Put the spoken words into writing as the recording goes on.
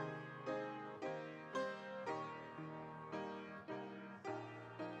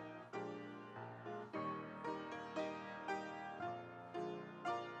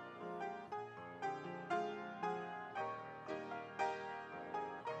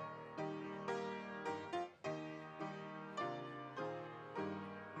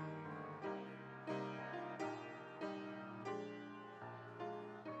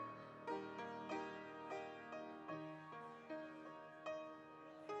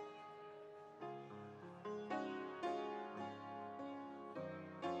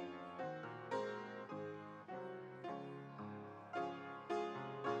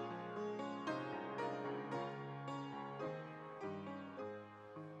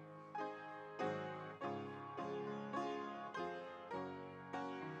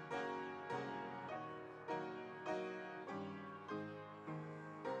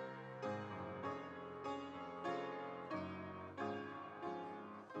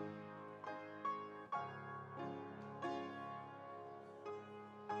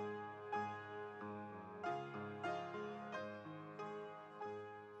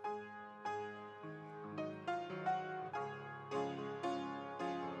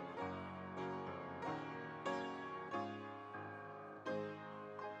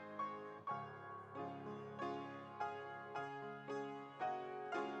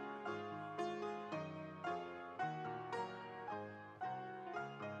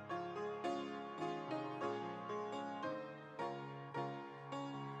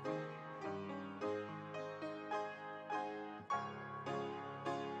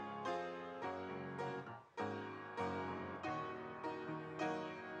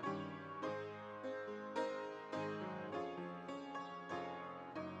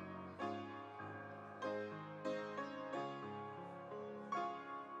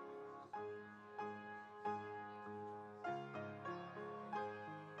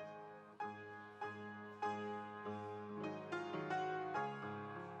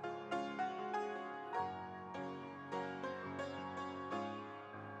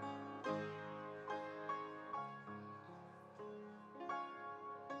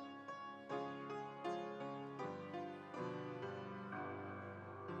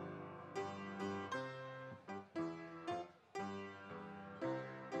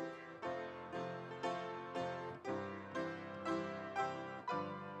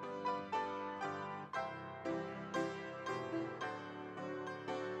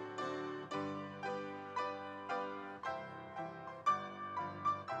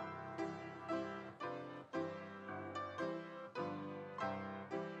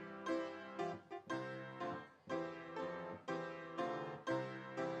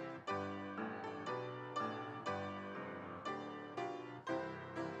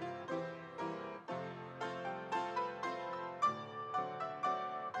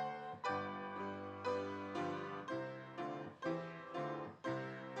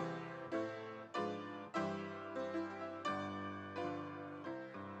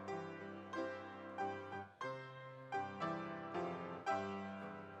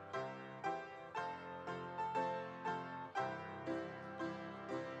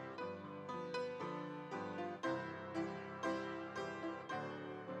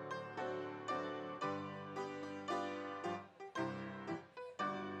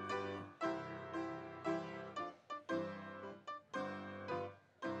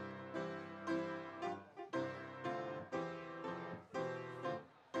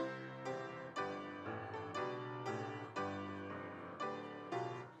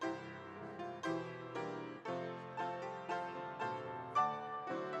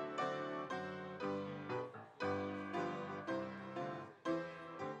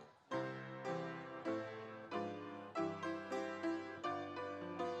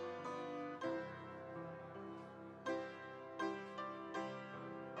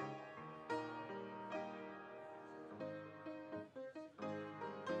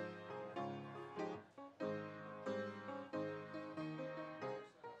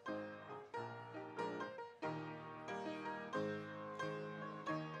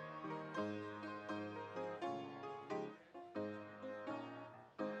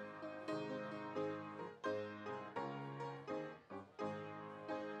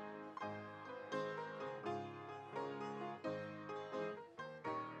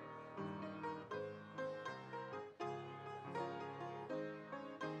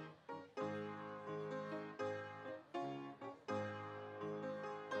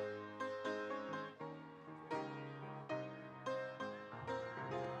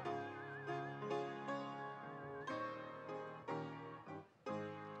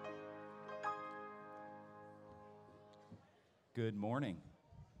Good morning.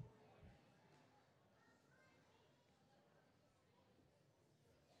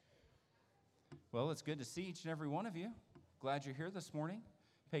 Well, it's good to see each and every one of you. Glad you're here this morning.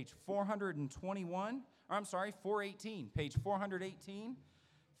 Page 418, page 418.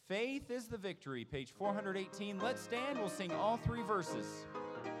 Faith is the victory, page 418. Let's stand, we'll sing all three verses.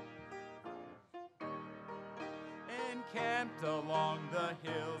 Encamped along the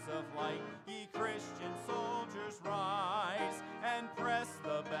hills of light, ye Christian soldiers rise, and press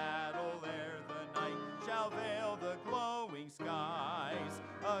the battle ere the night shall veil the glowing skies.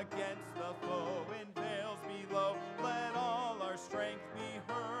 Against the foe in vales below, let all our strength be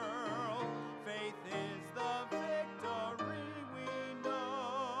hurled. Faith is the victory we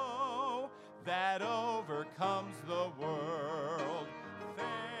know, that overcomes the world.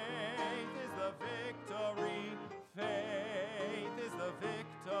 Faith is the victory. Faith is the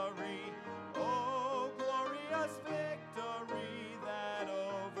victory, oh, glorious victory that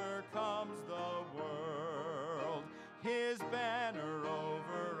overcomes the world. His banner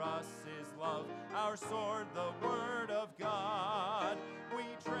over us is love, our sword the word of God. We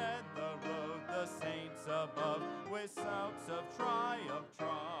tread the road the saints above, with shouts of triumph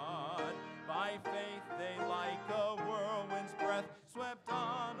trod. By faith they like a whirlwind's breath swept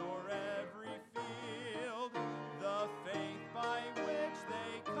on o'er every field. The faith by which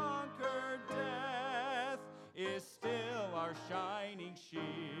they conquered death is still our shining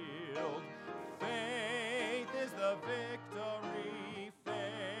shield. Faith is the victory.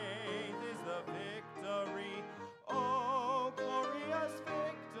 Faith is the victory. Oh, glorious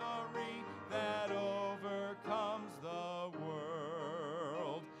victory that overcomes the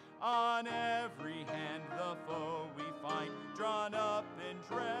world. On every hand the foe we find, drawn up in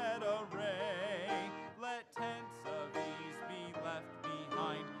dread array. Let tents of ease be left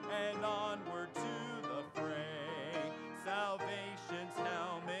behind, and onward to the fray. Salvation's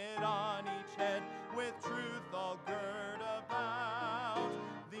helmet on each head, with truth all girt about.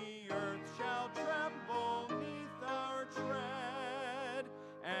 The earth shall tremble neath our tread,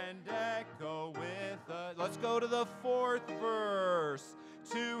 and echo with us. Let's go to the fourth verse.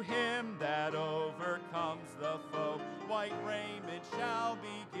 To him that overcomes the foe, white raiment shall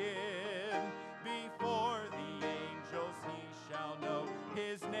be given. Before the angels he shall know,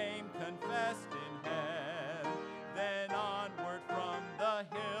 his name confessed in heaven. Then onward from the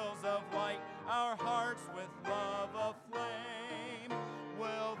hills of light, our hearts with love aflame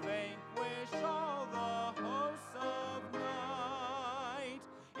will vanquish all the hosts of night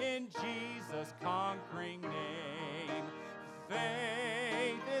in Jesus' conquering name.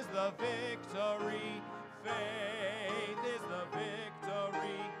 Faith is the victory. Faith is the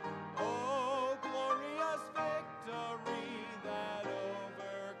victory. Oh, glorious victory that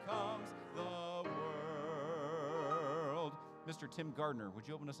overcomes the world. Mr. Tim Gardner, would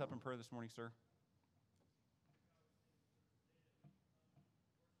you open us up in prayer this morning, sir?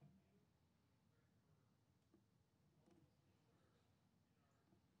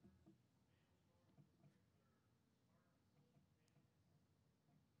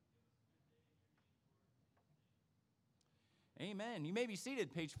 Amen. You may be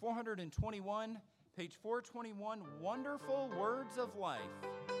seated. Page 421. Page 421, Wonderful Words of Life.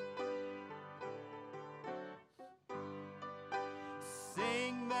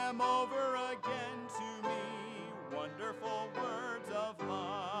 Sing them over again to me, wonderful words of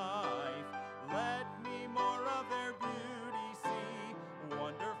life. Let me more of their beauty see,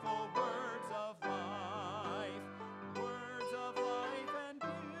 wonderful words of life. Words of life and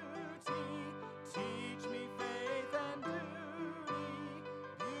beauty, teach me faith and duty.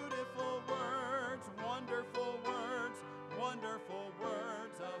 Beautiful words, wonderful words, wonderful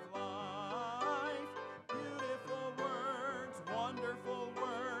words of life. Beautiful words, wonderful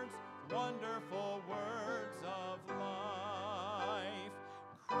words, wonderful words of life.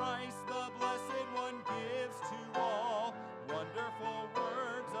 Christ the Blessed One gives to all wonderful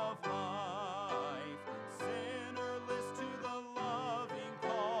words of life. Sinner, list to the loving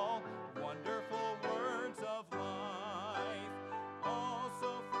call, wonderful words of life.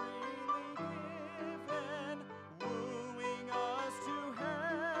 Also freely given, wooing us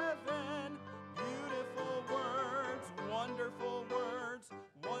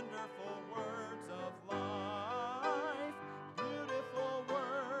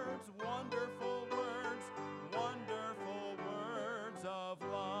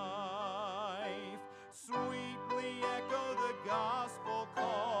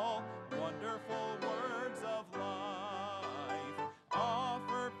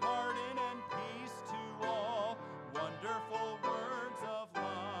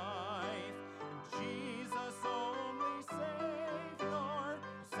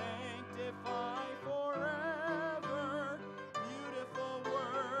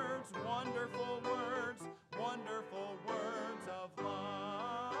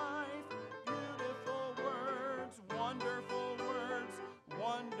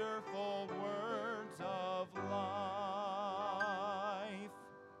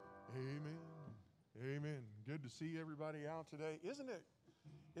see everybody out today. Isn't it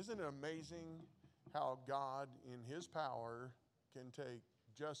amazing how God, in His power, can take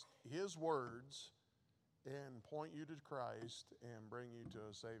just His words and point you to Christ and bring you to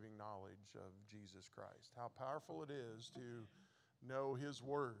a saving knowledge of Jesus Christ? How powerful it is to know His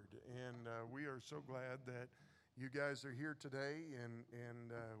word. And we are so glad that you guys are here today,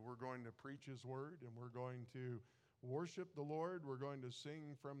 and we're going to preach His word, and we're going to worship the Lord. We're going to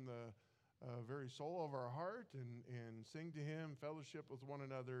sing from the very soul of our heart and sing to Him, fellowship with one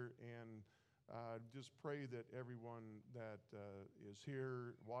another, and just pray that everyone that is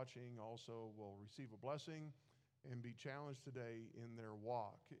here watching also will receive a blessing and be challenged today in their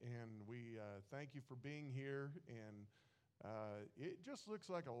walk. And we thank you for being here. And it just looks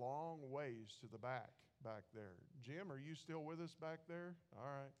like a long ways to the back there. Jim, are you still with us back there? All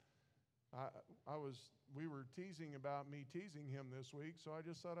right. We were teasing about me teasing him this week, so I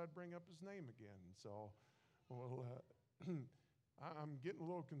just thought I'd bring up his name again. So, I'm getting a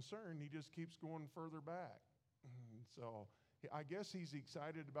little concerned. He just keeps going further back. So I guess he's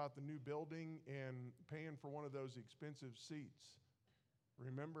excited about the new building and paying for one of those expensive seats.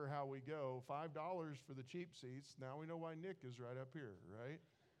 Remember how we go, $5 for the cheap seats. Now we know why Nick is right up here, right?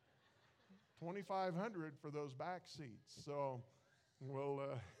 $2,500 for those back seats. So,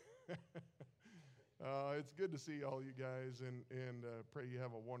 it's good to see all you guys, and pray you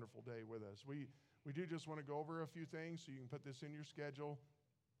have a wonderful day with us. We do just want to go over a few things so you can put this in your schedule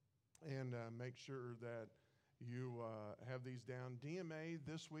and make sure that you have these down. DMA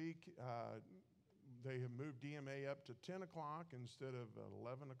this week, they have moved DMA up to 10 o'clock instead of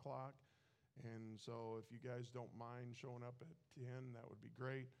 11 o'clock. And so if you guys don't mind showing up at 10, that would be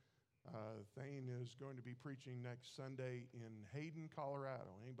great. Thane is going to be preaching next Sunday in Hayden,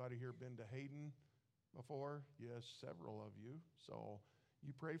 Colorado. Anybody here been to Hayden before? Yes, several of you. So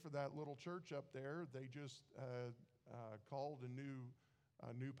you pray for that little church up there. They just called a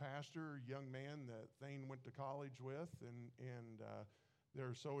new pastor, a young man that Thane went to college with, and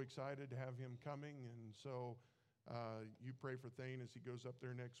they're so excited to have him coming. And so you pray for Thane as he goes up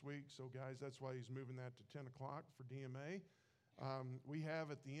there next week. So guys, that's why he's moving that to 10 o'clock for DMA. We have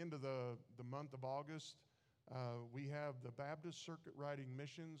at the end of the month of August, we have the Baptist Circuit Riding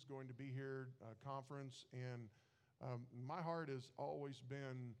Missions going to be here, conference, and my heart has always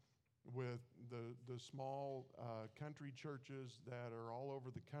been with the small country churches that are all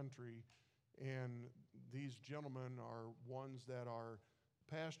over the country, and these gentlemen are ones that are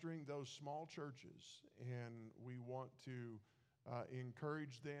pastoring those small churches, and we want to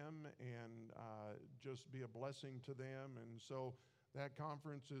encourage them and just be a blessing to them. And so that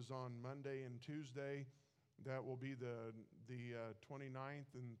conference is on Monday and Tuesday. That will be the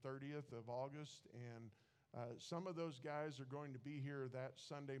 29th and 30th of August. And some of those guys are going to be here that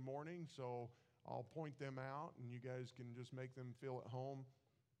Sunday morning, so I'll point them out, and you guys can just make them feel at home.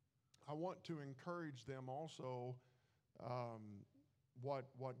 I want to encourage them also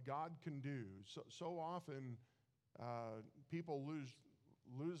what God can do. So often people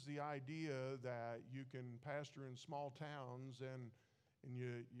lose the idea that you can pastor in small towns, and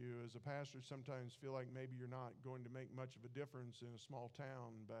you as a pastor sometimes feel like maybe you're not going to make much of a difference in a small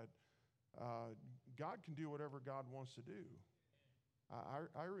town, but God can do whatever God wants to do.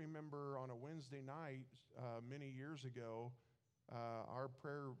 I remember on a Wednesday night many years ago, our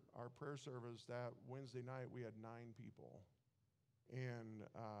prayer service that Wednesday night, we had 9 people. And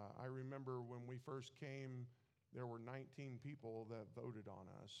I remember when we first came, there were 19 people that voted on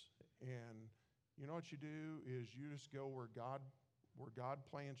us. And you know what you do is you just go where God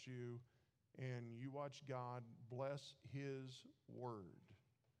plants you, and you watch God bless His word.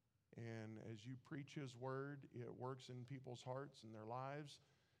 And as you preach His word, it works in people's hearts and their lives,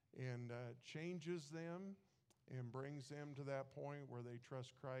 and changes them and brings them to that point where they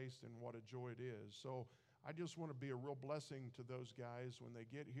trust Christ, and what a joy it is. So I just want to be a real blessing to those guys when they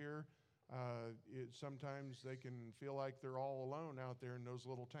get here. Sometimes they can feel like they're all alone out there in those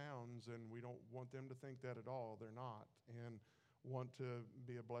little towns, and we don't want them to think that at all. They're not, and want to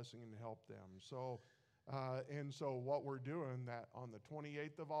be a blessing and help them. So what we're doing, that on the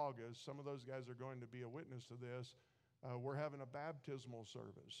 28th of August, some of those guys are going to be a witness to this. We're having a baptismal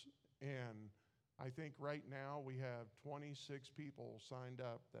service, and I think right now we have 26 people signed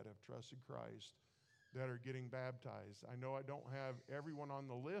up that have trusted Christ that are getting baptized. I know I don't have everyone on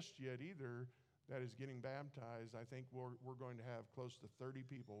the list yet either that is getting baptized. I think we're going to have close to 30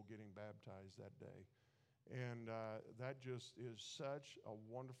 people getting baptized that day. And that just is such a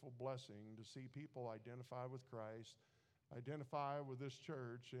wonderful blessing to see people identify with Christ, identify with this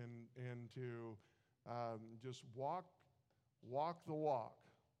church, and to just walk the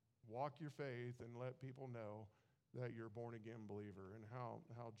walk your faith, and let people know that you're a born-again believer, and how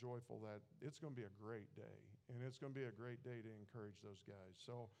joyful that it's going to be a great day. And it's going to be a great day to encourage those guys.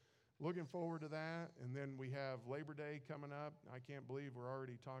 So looking forward to that. And then we have Labor Day coming up. I can't believe we're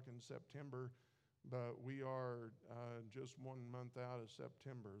already talking September, but we are just 1 month out of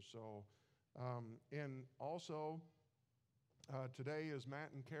September. So, and also today is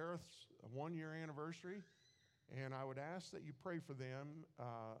Matt and Kareth's 1-year anniversary. And I would ask that you pray for them.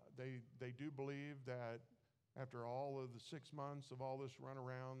 They do believe that after all of the 6 months of all this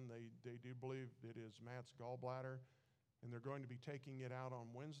runaround, they do believe it is Matt's gallbladder, and they're going to be taking it out on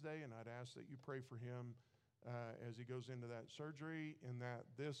Wednesday. And I'd ask that you pray for him as he goes into that surgery, and that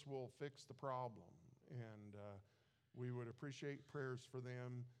this will fix the problem. And we would appreciate prayers for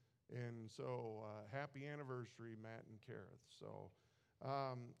them. And so happy anniversary, Matt and Kareth. So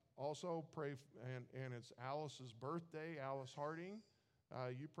also pray, and it's Alice's birthday, Alice Harding.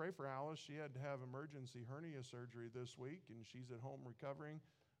 You pray for Alice. She had to have emergency hernia surgery this week, and she's at home recovering.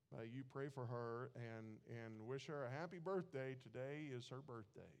 You pray for her and wish her a happy birthday. Today is her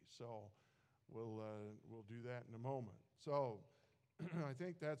birthday, so we'll do that in a moment. So I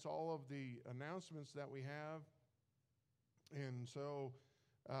think that's all of the announcements that we have. And so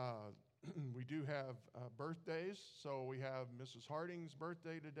we do have birthdays. So we have Mrs. Harding's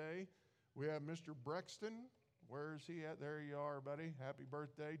birthday today. We have Mr. Brexton. Where is he at? There you are, buddy. Happy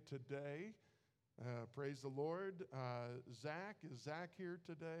birthday today. Praise the Lord. Zach, is Zach here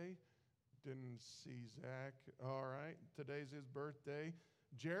today? Didn't see Zach. All right. Today's his birthday.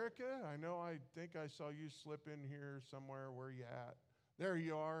 Jerica, I think I saw you slip in here somewhere. Where you at? There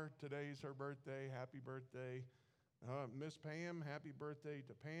you are. Today's her birthday. Happy birthday. Miss Pam, happy birthday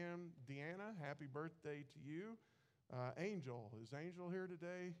to Pam. Deanna, happy birthday to you. Angel, is Angel here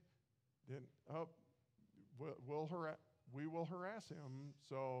today? We will harass him.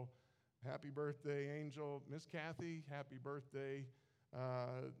 So happy birthday, Angel. Miss Kathy, happy birthday.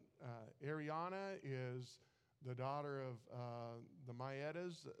 Ariana is the daughter of the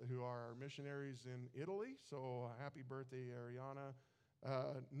Maietas, who are our missionaries in Italy. So happy birthday, Ariana.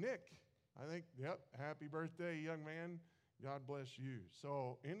 Nick, happy birthday, young man. God bless you.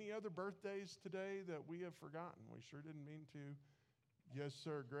 So any other birthdays today that we have forgotten? We sure didn't mean to. Yes,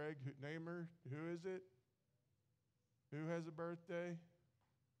 sir, Greg. Name her. Who is it? Who has a birthday?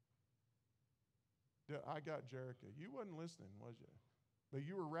 I got Jerica. You wasn't listening, was you? But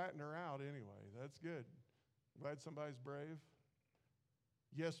you were ratting her out anyway. That's good. Glad somebody's brave.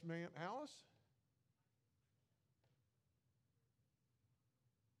 Yes, ma'am. Alice?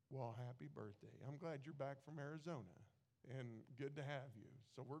 Well, happy birthday. I'm glad you're back from Arizona, and good to have you.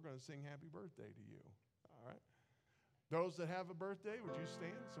 So we're going to sing happy birthday to you. All right? Those that have a birthday, would you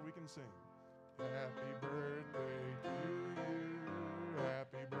stand so we can sing? Happy birthday to you.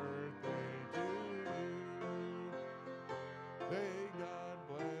 Happy birthday to you. May God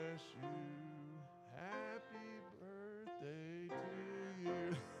bless you. Happy birthday to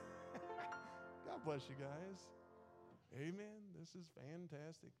you. God bless you guys. Amen. This is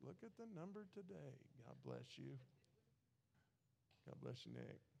fantastic. Look at the number today. God bless you. God bless you,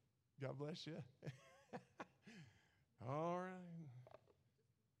 Nick. God bless you. All right.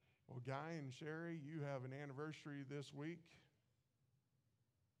 Well, Guy and Sherry, you have an anniversary this week.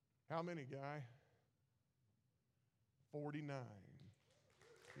 How many, Guy? 49.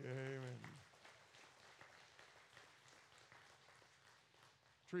 Amen.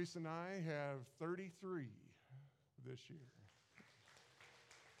 Teresa and I have 33 this year.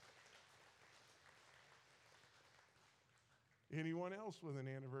 Anyone else with an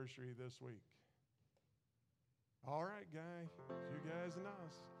anniversary this week? All right, Guy. You guys and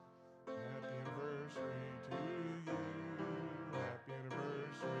us. Happy anniversary to you. Happy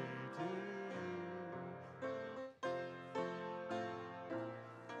anniversary to you.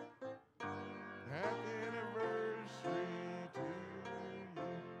 Happy anniversary to you.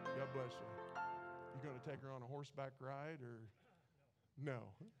 God bless you. You going to take her on a horseback ride or no?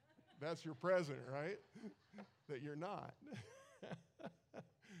 That's your present, right? That you're not.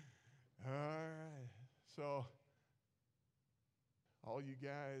 All right. So all you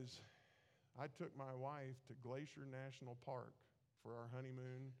guys, I took my wife to Glacier National Park for our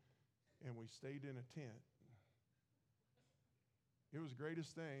honeymoon, and we stayed in a tent. It was the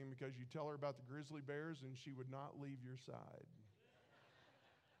greatest thing because you tell her about the grizzly bears and she would not leave your side.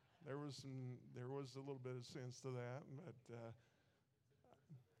 There was a little bit of sense to that, but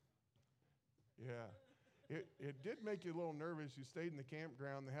yeah. It did make you a little nervous. You stayed in the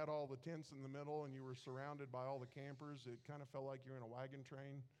campground. They had all the tents in the middle, and you were surrounded by all the campers. It kind of felt like you were in a wagon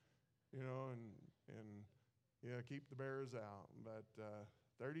train, and yeah, keep the bears out. But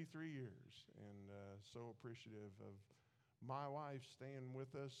 33 years, and so appreciative of my wife staying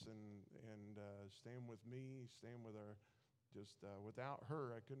with us and staying with me, staying with our. Just without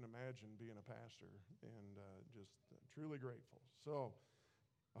her, I couldn't imagine being a pastor, and just truly grateful. So,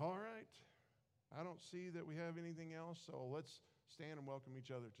 all right. I don't see that we have anything else, so let's stand and welcome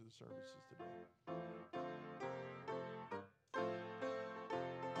each other to the services today.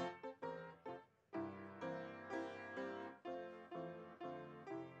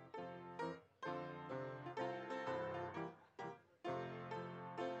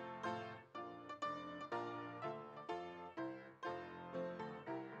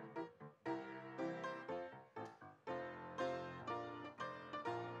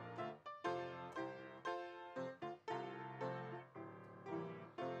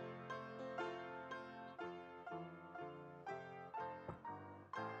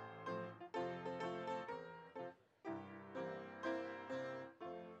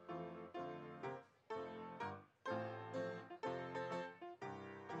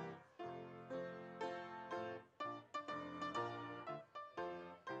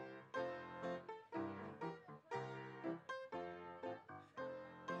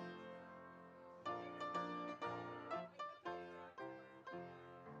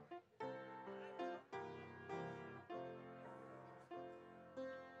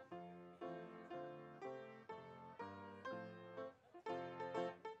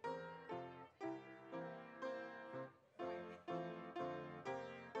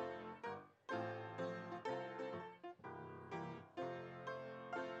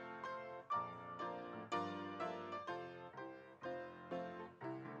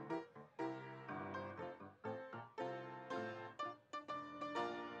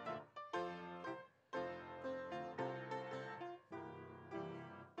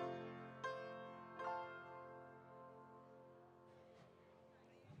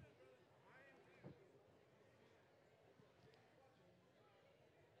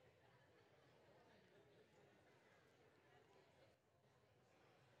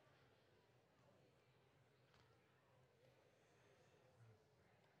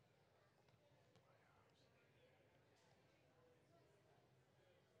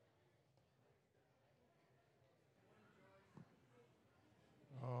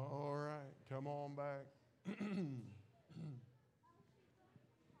 All right, come on back. I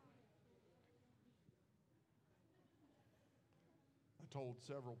told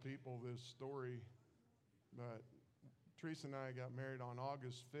several people this story, but Teresa and I got married on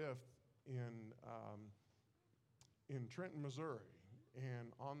August 5th in Trenton, Missouri.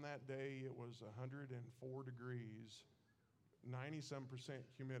 And on that day, it was 104 degrees, 90-some%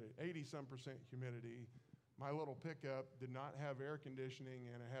 humidity, 80-some% humidity. My little pickup did not have air conditioning,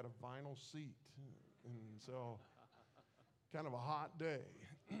 and it had a vinyl seat. And so, kind of a hot day.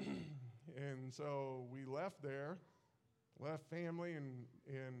 And so we left there, left family, and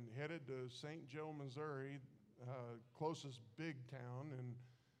headed to St. Joe, Missouri, closest big town. And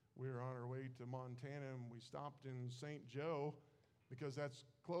we were on our way to Montana, and we stopped in St. Joe because that's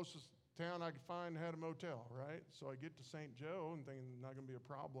closest town I could find had a motel, right? So I get to St. Joe and thinking not going to be a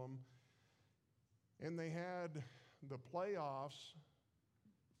problem. And they had the playoffs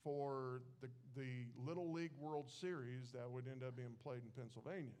for the Little League World Series that would end up being played in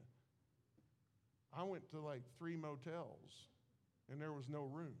Pennsylvania. I went to like 3 motels, and there was no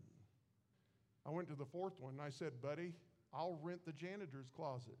room. I went to the 4th one, and I said, buddy, I'll rent the janitor's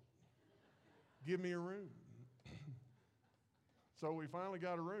closet. Give me a room. So we finally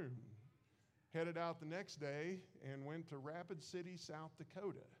got a room. Headed out the next day and went to Rapid City, South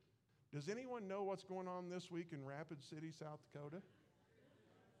Dakota. Does anyone know what's going on this week in Rapid City, South Dakota?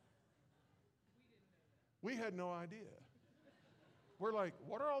 We had no idea. We're like,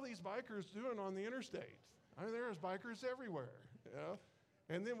 what are all these bikers doing on the interstate? I mean, there's bikers everywhere. You know?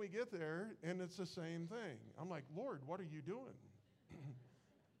 And then we get there, and it's the same thing. I'm like, Lord, what are you doing?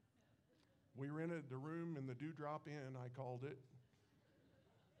 We rented the room in the Dewdrop Inn, I called it.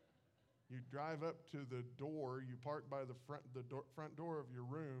 You drive up to the door, you park by the front door of your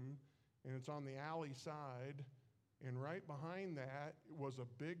room, and it's on the alley side. And right behind that was a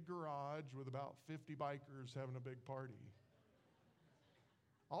big garage with about 50 bikers having a big party.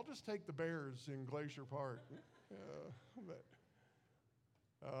 I'll just take the Bears in Glacier Park.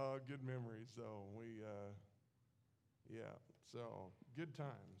 Good memories, though. So good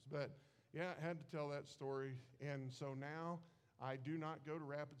times. But yeah, I had to tell that story. And so now I do not go to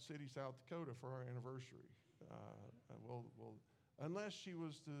Rapid City, South Dakota for our anniversary. Unless she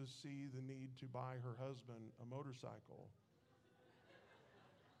was to see the need to buy her husband a motorcycle,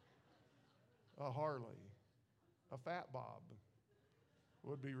 a Harley, a Fat Bob,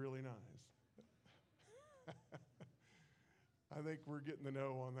 Would be really nice. I think we're getting the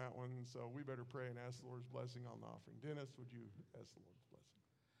no on that one, so we better pray and ask the Lord's blessing on the offering. Dennis, would you ask the Lord's blessing?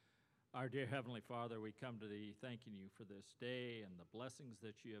 Our dear Heavenly Father, we come to Thee thanking You for this day and the blessings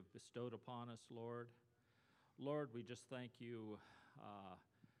that You have bestowed upon us, Lord. Lord, we just thank You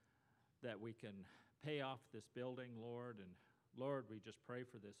that we can pay off this building, Lord. And Lord, we just pray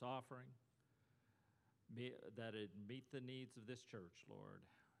for this offering, that it meet the needs of this church, Lord.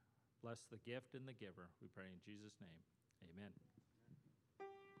 Bless the gift and the giver. We pray in Jesus' name. Amen.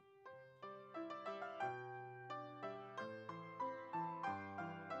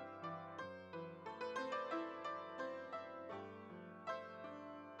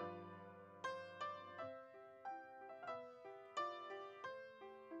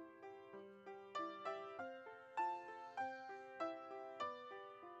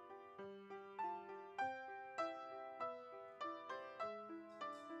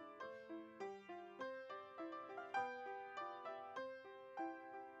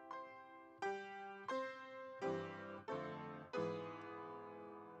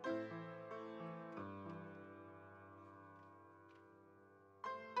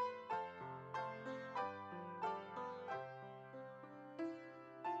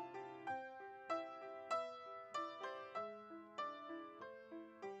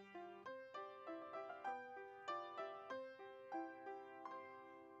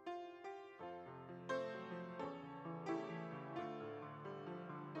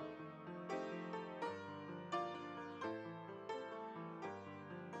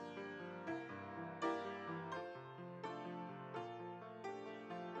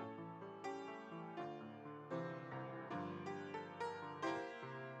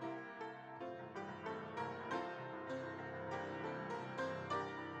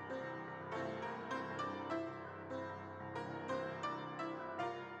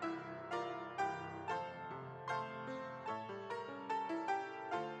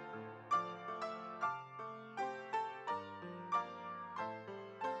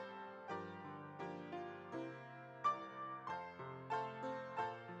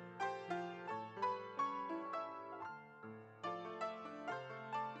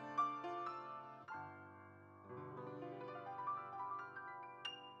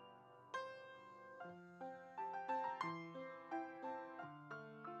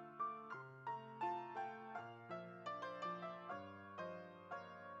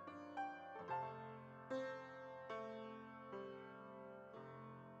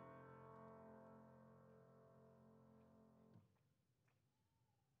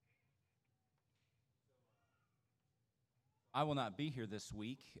 I will not be here this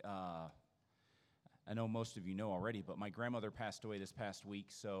week. I know most of you know already, but my grandmother passed away this past week,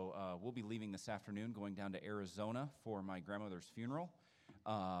 so we'll be leaving this afternoon, going down to Arizona for my grandmother's funeral.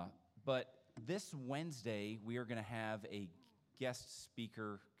 But this Wednesday, we are going to have a guest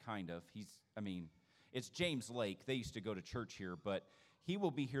speaker, kind of. It's James Lake. They used to go to church here, but he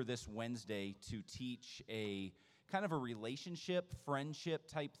will be here this Wednesday to teach a kind of a relationship, friendship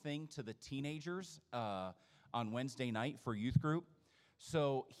type thing to the teenagers on Wednesday night for youth group.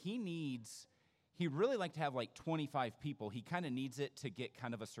 So he'd really like to have like 25 people. He kind of needs it to get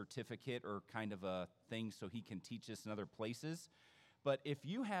kind of a certificate or kind of a thing so he can teach us in other places. But if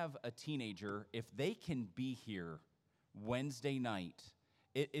you have a teenager, if they can be here Wednesday night,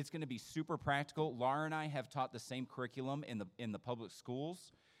 it's going to be super practical. Laura and I have taught the same curriculum in the public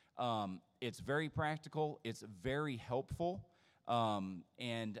schools. It's very practical. It's very helpful.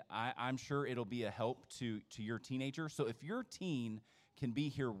 And I'm sure it'll be a help to your teenager. So if your teen can be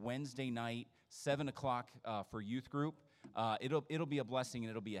here Wednesday night, 7 o'clock for youth group, it'll be a blessing and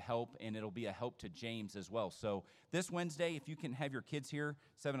it'll be a help, and it'll be a help to James as well. So this Wednesday, if you can have your kids here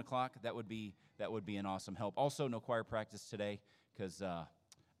 7 o'clock, that would be an awesome help. Also, no choir practice today because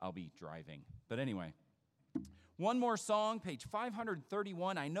I'll be driving. But anyway. One more song, page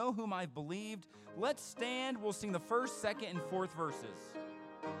 531, I Know Whom I've Believed. Let's stand. We'll sing the first, second, and fourth verses.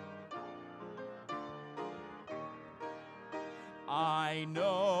 I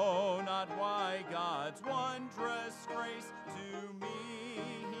know not why God's wondrous grace to me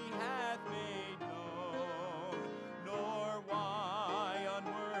He hath made known, nor why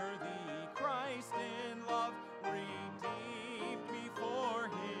unworthy Christ in love redeemed me for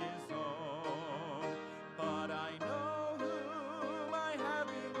His own. But I know whom I have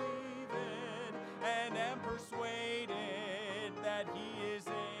believed and am persuaded that He is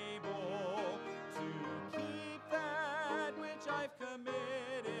able to keep that which I've committed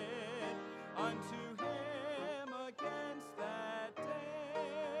unto Him against that day.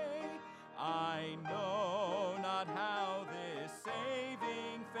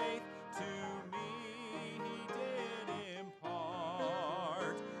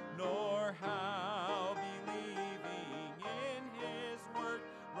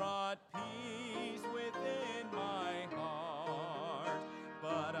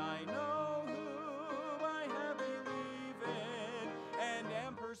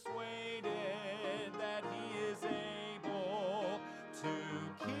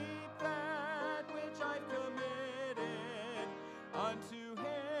 keep that which I've committed unto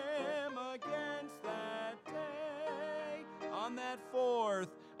him against that day. On that fourth,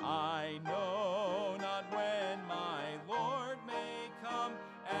 I know not when my Lord may come,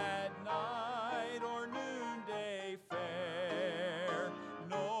 at night or noonday fair,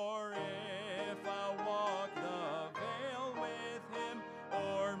 nor if I'll walk the vale with him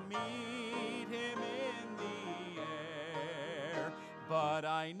or meet him in the air. But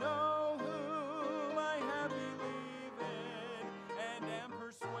I know whom I have believed and am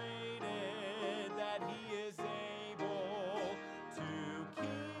persuaded that he is able to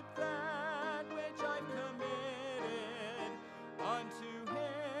keep that which I've committed unto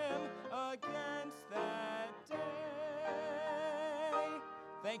him against that day.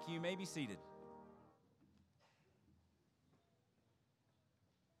 Thank you. You may be seated.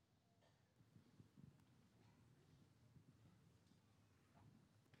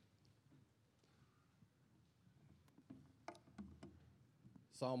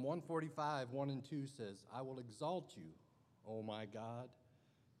 Psalm 145, 1 and 2 says, I will exalt you, O my God,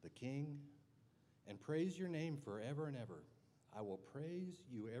 the King, and praise your name forever and ever. I will praise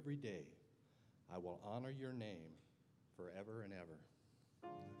you every day. I will honor your name forever and ever.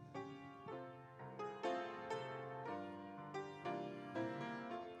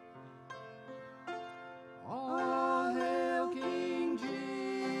 All hail King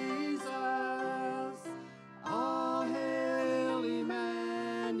Jesus, all hail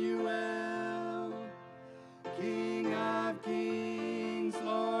Emmanuel, King of kings,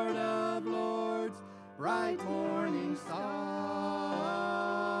 Lord of lords, bright morning star,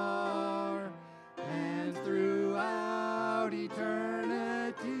 and throughout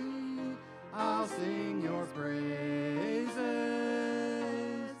eternity I'll sing your praises,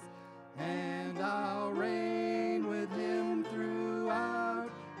 and I'll reign with him throughout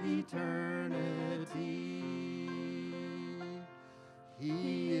eternity.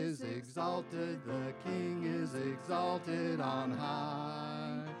 He is exalted, the King is exalted on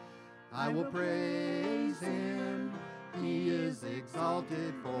high. I will praise him, he is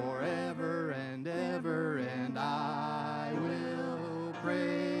exalted forever and ever, and I will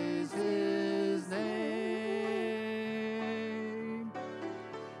praise his name.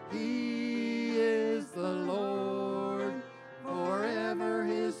 He is the Lord, forever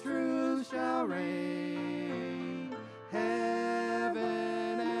his truth shall reign.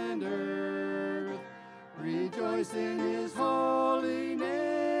 Heaven and earth rejoice in his holy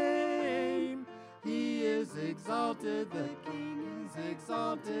name. He is exalted, the King is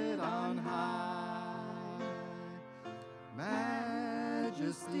exalted on high.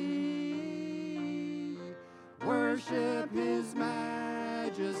 Majesty, worship his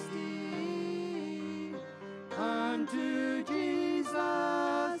majesty. Unto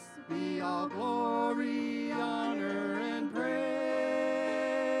Jesus be all glory, honor, and praise.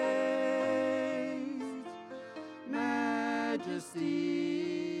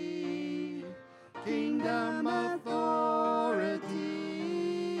 Majesty, kingdom, authority,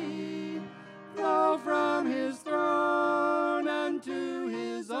 flow from his throne unto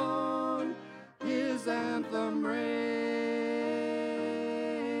his own, his anthem raise.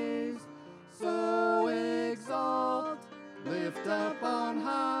 So exalt, lift up on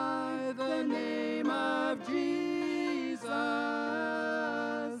high the name of Jesus.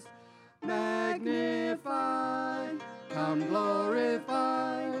 Magnify, come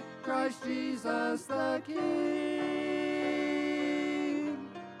glorify Christ Jesus the King.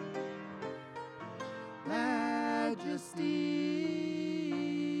 Majesty,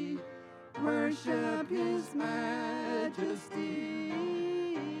 worship his majesty.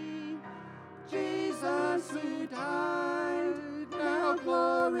 Jesus who died, now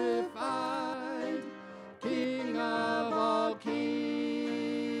glorified, King of all kings.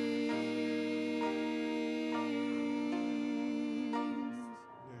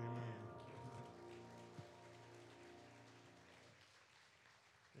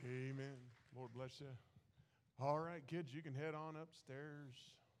 Amen. Lord bless you. All right, kids, you can head on upstairs.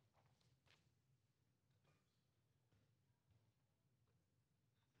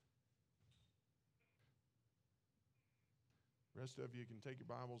 Rest of you can take your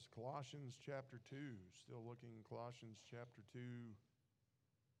Bibles, Colossians chapter 2. Still looking in Colossians chapter 2.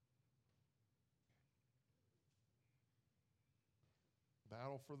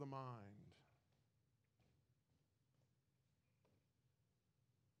 Battle for the mind.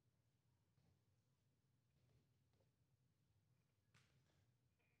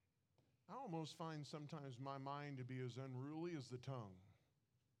 I almost find sometimes my mind to be as unruly as the tongue.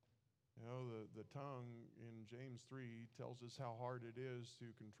 You know, the tongue in James 3 tells us how hard it is to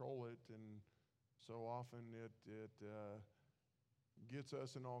control it, and so often it gets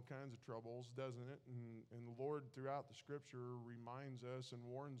us in all kinds of troubles, doesn't it? And the Lord, throughout the Scripture, reminds us and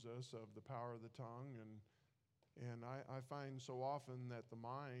warns us of the power of the tongue. And I find so often that the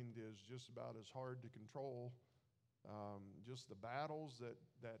mind is just about as hard to control. Just the battles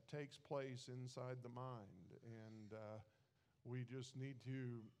that takes place inside the mind. And we just need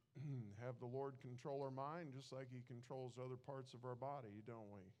to have the Lord control our mind just like He controls other parts of our body, don't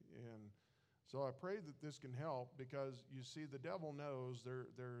we? And so I pray that this can help, because you see, the devil knows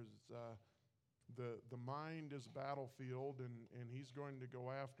there's the mind is a battlefield, and he's going to go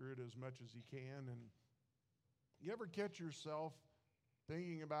after it as much as he can. And you ever catch yourself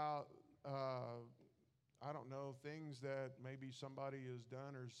thinking about I don't know, things that maybe somebody has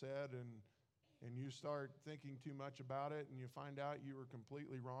done or said, and you start thinking too much about it, and you find out you were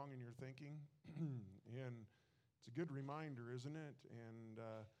completely wrong in your thinking? And it's a good reminder, isn't it? And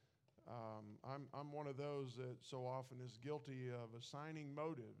I'm one of those that so often is guilty of assigning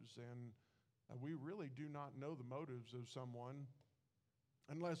motives, and we really do not know the motives of someone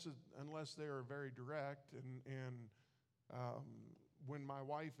unless they are very direct. And when my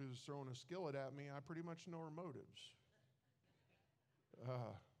wife is throwing a skillet at me, I pretty much know her motives.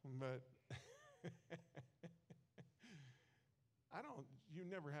 But you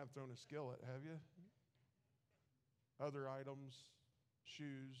never have thrown a skillet, have you? Other items,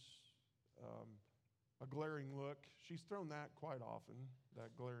 shoes, a glaring look. She's thrown that quite often,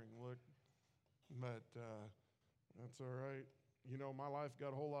 that glaring look. But that's all right. You know, my life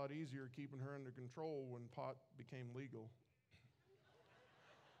got a whole lot easier keeping her under control when pot became legal.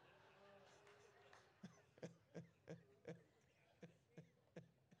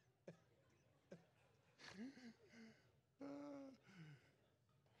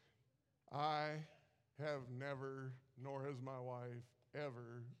 I have never, nor has my wife,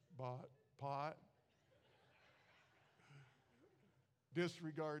 ever bought pot.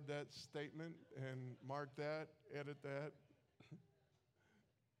 Disregard that statement and mark that, edit that.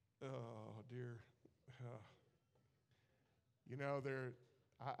 Oh, dear. You know,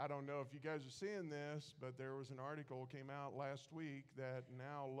 I don't know if you guys are seeing this, but there was an article came out last week that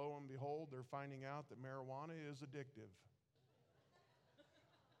now, lo and behold, they're finding out that marijuana is addictive.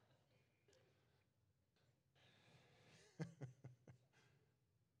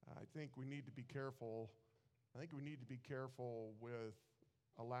 I think we need to be careful. I think we need to be careful with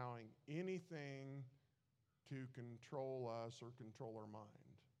allowing anything to control us or control our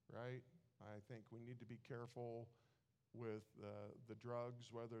mind, right? I think we need to be careful with the drugs,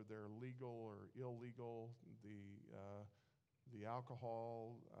 whether they're legal or illegal, the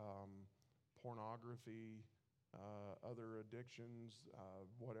alcohol, pornography, other addictions,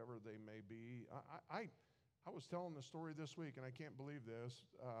 whatever they may be. I was telling the story this week, and I can't believe this.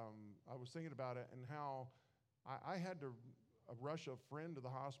 I was thinking about it and how I had to rush a friend to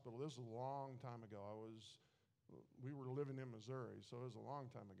the hospital. This was a long time ago. We were living in Missouri, so it was a long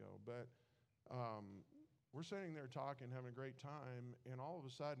time ago. But we're sitting there talking, having a great time, and all of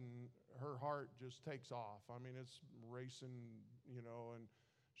a sudden, her heart just takes off. I mean, it's racing, you know, and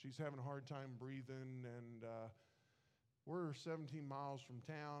she's having a hard time breathing, and we're 17 miles from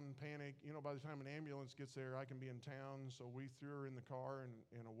town, panic. You know, by the time an ambulance gets there, I can be in town. So we threw her in the car,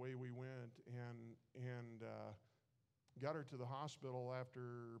 and away we went, and got her to the hospital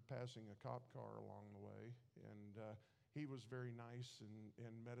after passing a cop car along the way. And he was very nice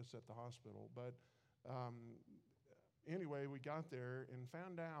and met us at the hospital. But anyway, we got there and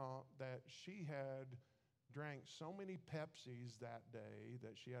found out that she had drank so many Pepsis that day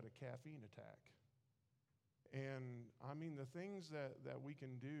that she had a caffeine attack. And I mean, the things that we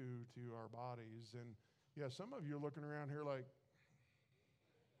can do to our bodies. And yeah, some of you are looking around here like,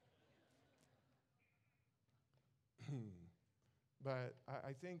 but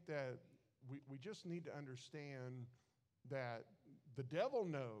I think that we just need to understand that the devil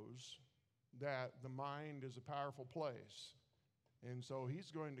knows that the mind is a powerful place. And so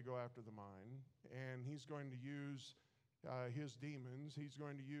he's going to go after the mind, and he's going to use his demons. He's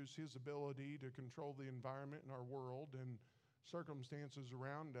going to use his ability to control the environment in our world and circumstances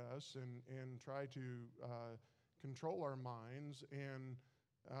around us, and try to control our minds. And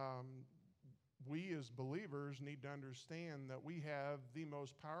we as believers need to understand that we have the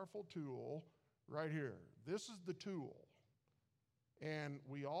most powerful tool right here. This is the tool. And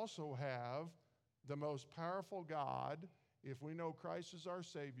we also have the most powerful God. If we know Christ is our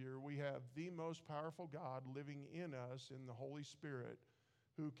Savior, we have the most powerful God living in us in the Holy Spirit,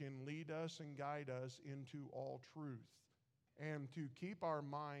 who can lead us and guide us into all truth. and to keep our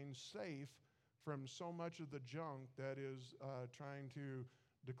minds safe from so much of the junk that is trying to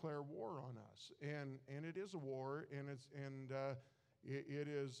declare war on us. And it is a war, and it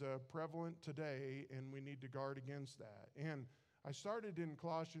is prevalent today, and we need to guard against that. And I started in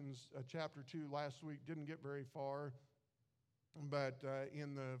Colossians chapter 2 last week, didn't get very far, but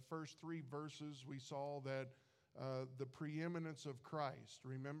in the first 3 verses we saw that the preeminence of Christ,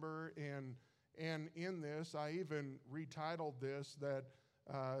 remember? And in this, I even retitled this that,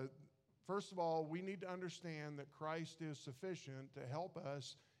 first of all, we need to understand that Christ is sufficient to help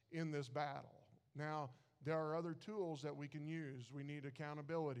us in this battle. Now, there are other tools that we can use. We need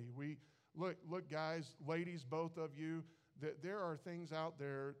accountability. Look, guys, ladies, both of you, that there are things out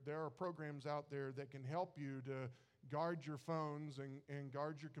there, there are programs out there that can help you to guard your phones and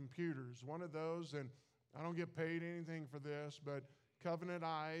guard your computers. One of those, and I don't get paid anything for this, but Covenant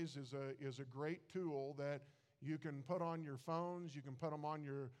Eyes is a great tool that you can put on your phones, you can put them on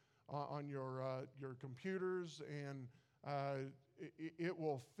your computers, and it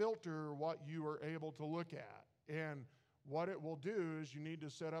will filter what you are able to look at. And what it will do is you need to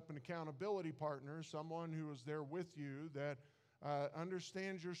set up an accountability partner, someone who is there with you that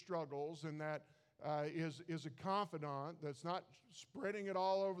understands your struggles and that is a confidant that's not spreading it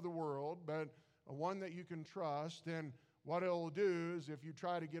all over the world, but one that you can trust. And what it'll do is if you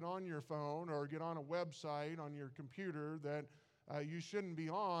try to get on your phone or get on a website on your computer that you shouldn't be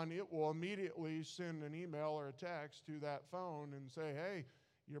on, it will immediately send an email or a text to that phone and say, hey,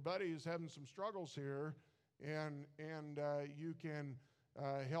 your buddy is having some struggles here, and you can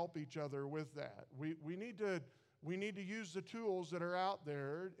help each other with that. We need to use the tools that are out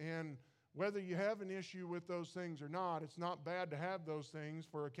there, and whether you have an issue with those things or not, it's not bad to have those things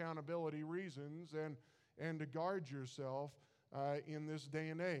for accountability reasons and to guard yourself in this day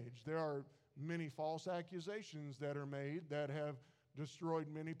and age. There are many false accusations that are made that have destroyed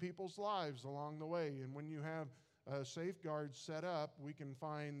many people's lives along the way. And when you have safeguards set up, we can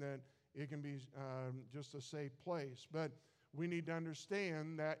find that it can be just a safe place. But we need to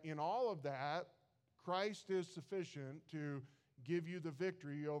understand that in all of that, Christ is sufficient to give you the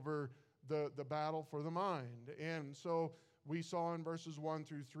victory over the battle for the mind. And so we saw in verses 1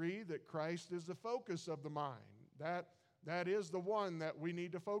 through 3 that Christ is the focus of the mind. That is the one that we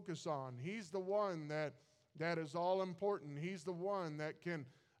need to focus on. He's the one that is all important. He's the one that can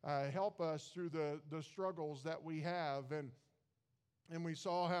help us through the struggles that we have. And we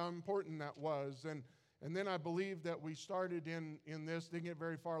saw how important that was. And then I believe that we started in this, didn't get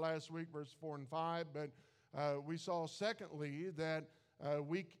very far last week, verse 4 and 5, but we saw secondly that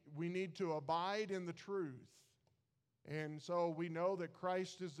we need to abide in the truth. And so we know that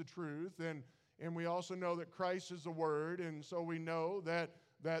Christ is the truth, and we also know that Christ is the Word, and so we know that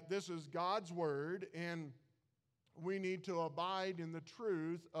this is God's Word, and we need to abide in the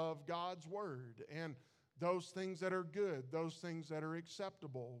truth of God's Word, and those things that are good, those things that are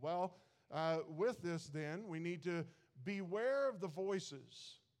acceptable. Well, with this then, we need to beware of the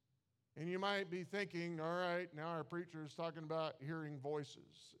voices. And you might be thinking, all right, now our preacher is talking about hearing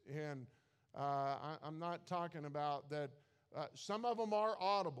voices, and I'm not talking about that. Some of them are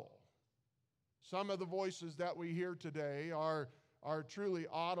audible. Some of the voices that we hear today are truly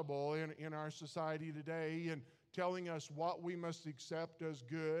audible in our society today and telling us what we must accept as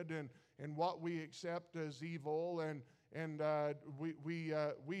good and what we accept as evil. And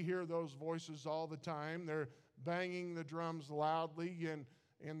we hear those voices all the time. They're banging the drums loudly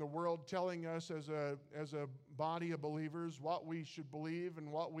and the world telling us as a body of believers what we should believe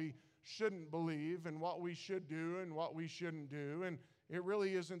and what we shouldn't believe and what we should do and what we shouldn't do. And it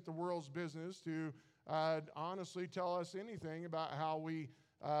really isn't the world's business to honestly tell us anything about how we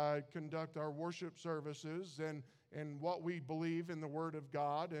conduct our worship services and what we believe in the Word of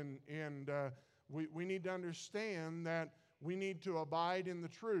God. And we need to understand that we need to abide in the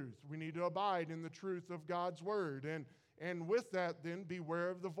truth. We need to abide in the truth of God's Word. And with that, then,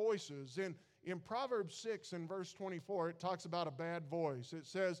 beware of the voices. In Proverbs 6 and verse 24, it talks about a bad voice. It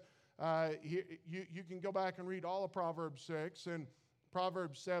says, you can go back and read all of Proverbs 6, and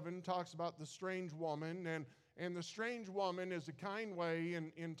Proverbs 7 talks about the strange woman, and the strange woman is a kind way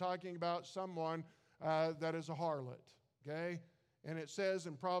in talking about someone that is a harlot, okay? And it says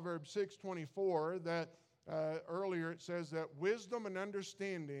in Proverbs 6:24 that earlier it says that wisdom and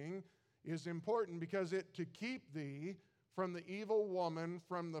understanding is important because to keep thee from the evil woman,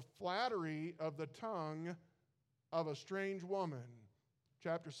 from the flattery of the tongue of a strange woman.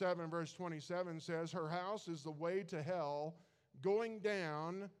 Chapter 7, verse 27 says, her house is the way to hell, going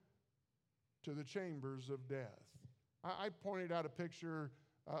down to the chambers of death. I pointed out a picture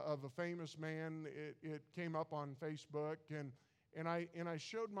of a famous man. It came up on Facebook, and I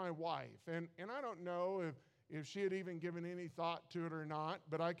showed my wife, and I don't know if she had even given any thought to it or not,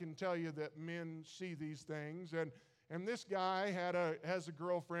 but I can tell you that men see these things, and this guy has a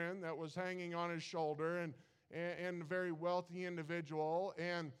girlfriend that was hanging on his shoulder, and a very wealthy individual,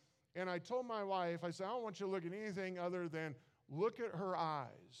 and I told my wife, I said, I don't want you to look at anything other than look at her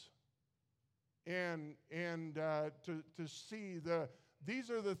eyes, and to see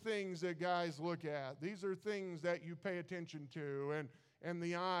these are the things that guys look at. These are things that you pay attention to, and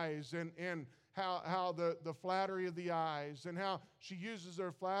the eyes, and how the flattery of the eyes, and how she uses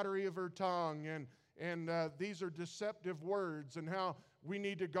her flattery of her tongue, and these are deceptive words, and how we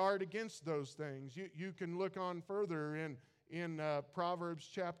need to guard against those things. You can look on further in Proverbs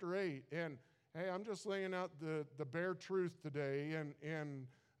chapter 8, and hey, I'm just laying out the bare truth today, and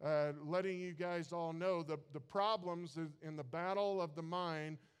letting you guys all know the problems in the battle of the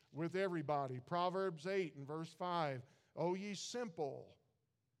mind with everybody. Proverbs 8 and verse 5, O ye simple,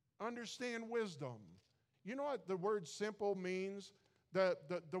 understand wisdom. You know what the word simple means?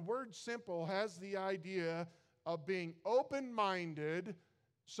 The word simple has the idea of being open-minded,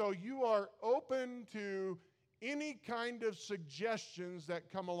 so you are open to any kind of suggestions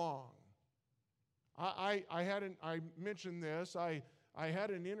that come along. I mentioned this. I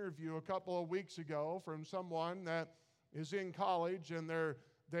had an interview a couple of weeks ago from someone that is in college, and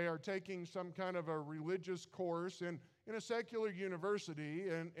they are taking some kind of a religious course in a secular university,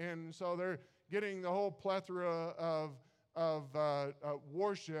 and so they're getting the whole plethora of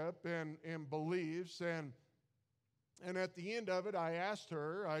worship and beliefs, and at the end of it, I asked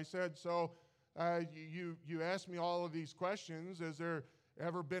her, I said, so you asked me all of these questions. Has there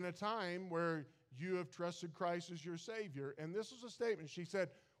ever been a time where you have trusted Christ as your Savior? And this was a statement. She said,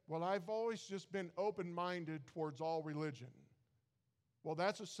 well, I've always just been open-minded towards all religion. Well,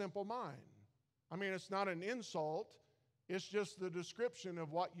 that's a simple mind. I mean, it's not an insult. It's just the description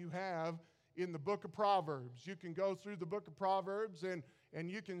of what you have in the book of Proverbs. You can go through the book of Proverbs, and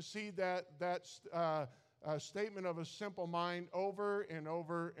you can see that statement of a simple mind over and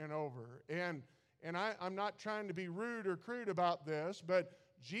over and over. And I'm not trying to be rude or crude about this, but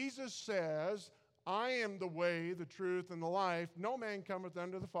Jesus says, I am the way, the truth, and the life. No man cometh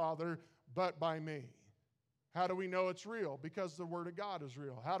unto the Father but by me. How do we know it's real? Because the Word of God is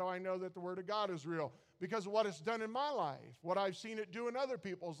real. How do I know that the Word of God is real? Because of what it's done in my life, what I've seen it do in other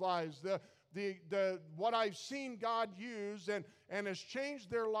people's lives, what I've seen God use and has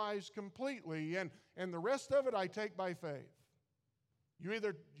changed their lives completely, and the rest of it I take by faith. You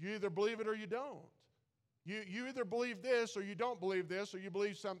either believe it or you don't. You either believe this or you don't believe this, or you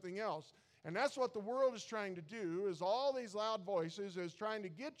believe something else. And that's what the world is trying to do, is all these loud voices is trying to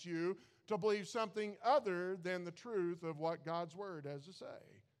get you to believe something other than the truth of what God's Word has to say.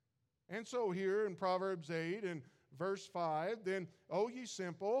 And so here in Proverbs 8 and verse 5, then, O ye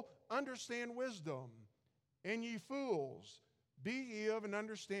simple, understand wisdom, and ye fools, be ye of an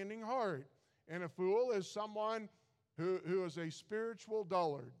understanding heart. And a fool is someone who is a spiritual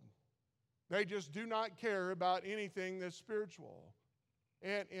dullard. They just do not care about anything that's spiritual.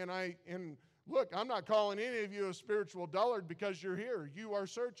 And look, I'm not calling any of you a spiritual dullard because you're here. You are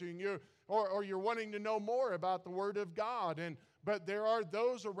searching, or you're wanting to know more about the Word of God. But there are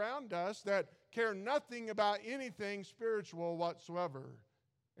those around us that care nothing about anything spiritual whatsoever.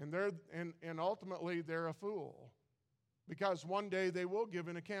 And ultimately they're a fool, because one day they will give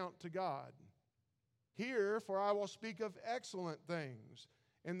an account to God. Hear, for I will speak of excellent things,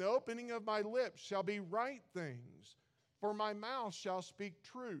 and the opening of my lips shall be right things. For my mouth shall speak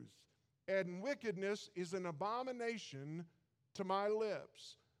truth, and wickedness is an abomination to my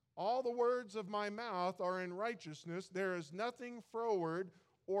lips. All the words of my mouth are in righteousness. There is nothing froward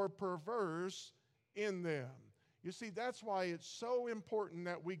or perverse in them. You see, that's why it's so important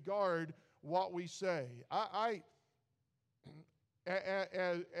that we guard what we say. I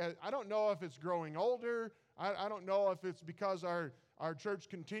don't know if it's growing older. I don't know if it's because our church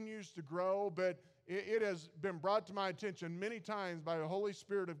continues to grow, but it has been brought to my attention many times by the Holy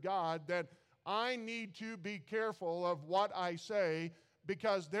Spirit of God that I need to be careful of what I say,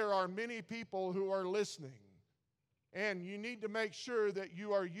 because there are many people who are listening. And you need to make sure that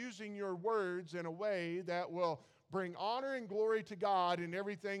you are using your words in a way that will bring honor and glory to God in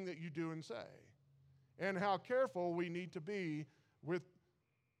everything that you do and say. And how careful we need to be with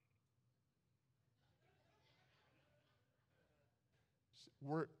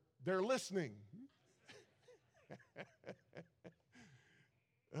they're listening.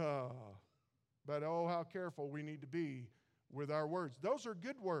 But oh, how careful we need to be with our words. Those are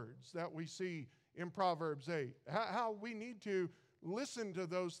good words that we see in Proverbs 8. How we need to listen to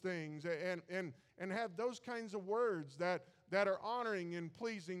those things and have those kinds of words that are honoring and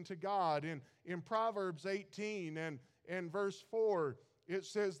pleasing to God. In Proverbs 18 and verse 4, it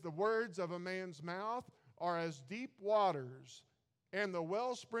says, the words of a man's mouth are as deep waters, and the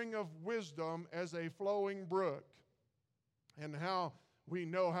wellspring of wisdom as a flowing brook. And how we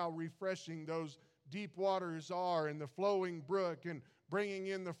know how refreshing those deep waters are, and the flowing brook, and bringing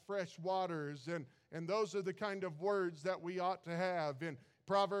in the fresh waters. And those are the kind of words that we ought to have. In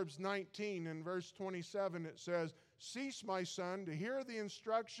Proverbs 19 and verse 27, it says, cease, my son, to hear the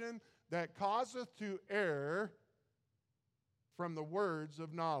instruction that causeth to err from the words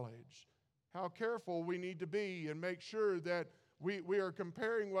of knowledge. How careful we need to be and make sure that we are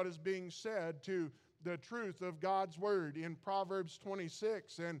comparing what is being said to the truth of God's word. In Proverbs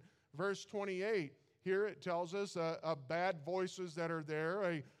 26 and verse 28, here it tells us bad voices that are there.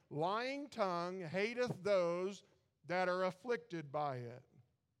 A lying tongue hateth those that are afflicted by it,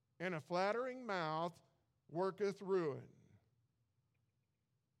 and a flattering mouth worketh ruin.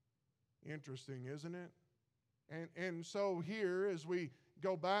 Interesting, isn't it? And so here, as we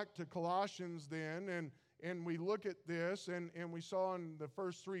go back to Colossians then, and we look at this, and we saw in the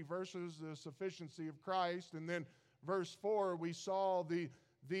first 3 verses the sufficiency of Christ, and then verse 4, we saw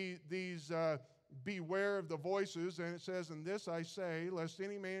these beware of the voices, and it says, and this I say, lest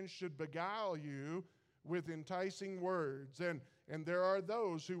any man should beguile you with enticing words. And there are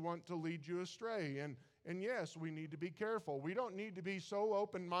those who want to lead you astray. And yes, we need to be careful. We don't need to be so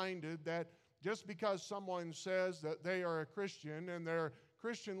open-minded that just because someone says that they are a Christian and they're a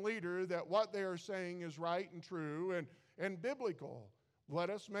Christian leader, that what they are saying is right and true and biblical.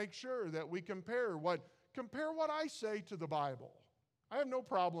 Let us make sure that we compare what I say to the Bible. I have no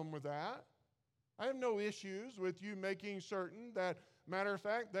problem with that. I have no issues with you making certain that, matter of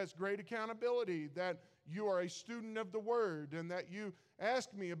fact, that's great accountability, that you are a student of the Word and that you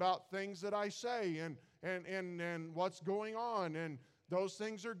ask me about things that I say and what's going on, and those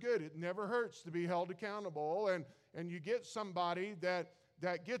things are good. It never hurts to be held accountable, and you get somebody that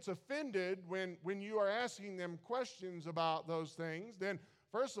gets offended when you are asking them questions about those things, then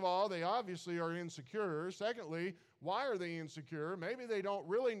first of all, they obviously are insecure. Secondly, why are they insecure? Maybe they don't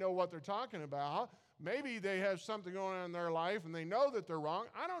really know what they're talking about. Maybe they have something going on in their life and they know that they're wrong.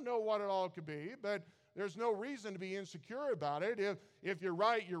 I don't know what it all could be, but there's no reason to be insecure about it. If you're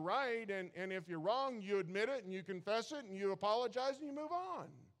right, you're right. And if you're wrong, you admit it and you confess it and you apologize and you move on.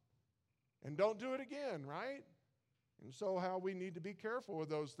 And don't do it again, right? And so how we need to be careful with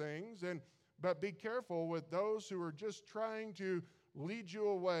those things, but be careful with those who are just trying to lead you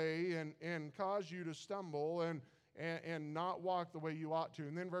away and cause you to stumble and not walk the way you ought to.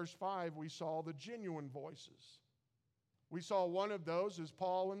 And then verse 5, we saw the genuine voices. We saw one of those is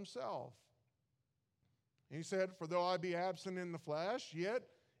Paul himself. He said, for though I be absent in the flesh, yet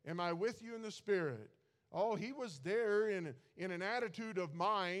am I with you in the spirit. Oh, he was there in an attitude of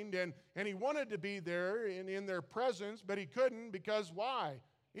mind, and he wanted to be there in their presence, but he couldn't because why?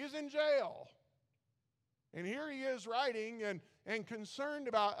 He's in jail. And here he is writing and concerned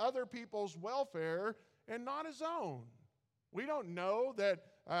about other people's welfare and not his own. We don't know that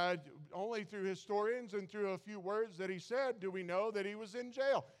only through historians and through a few words that he said do we know that he was in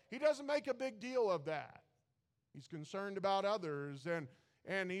jail. He doesn't make a big deal of that. He's concerned about others,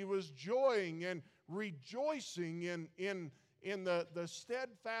 and he was joying and rejoicing in the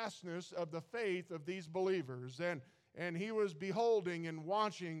steadfastness of the faith of these believers. And he was beholding and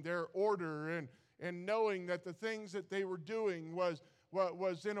watching their order and knowing that the things that they were doing was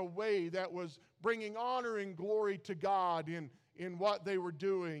in a way that was bringing honor and glory to God in what they were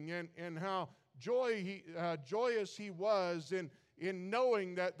doing, and how joyous he was in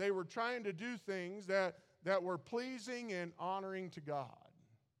knowing that they were trying to do things that were pleasing and honoring to God.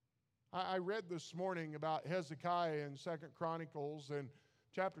 I read this morning about Hezekiah in 2 Chronicles and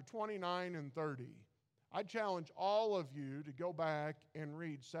chapter 29 and 30. I challenge all of you to go back and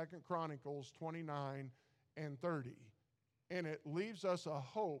read 2 Chronicles 29 and 30. And it leaves us a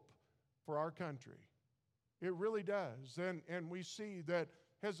hope for our country. It really does. And we see that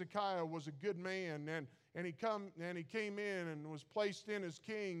Hezekiah was a good man, and he came in and was placed in as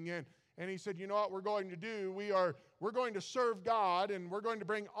king, and he said, you know what we're going to do? We're going to serve God, and we're going to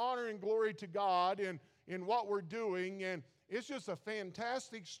bring honor and glory to God in what we're doing. And it's just a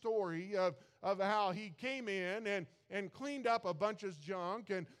fantastic story of how he came in and cleaned up a bunch of junk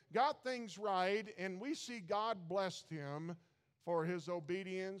and got things right. And we see God blessed him for his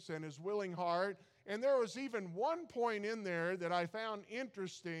obedience and his willing heart. And there was even one point in there that I found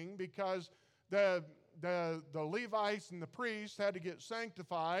interesting, because the Levites and the priests had to get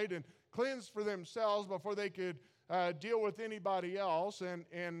sanctified and cleansed for themselves before they could deal with anybody else.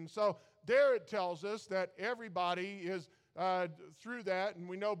 And so there it tells us that everybody is through that, and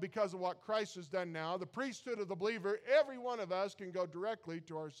we know because of what Christ has done now, the priesthood of the believer, every one of us can go directly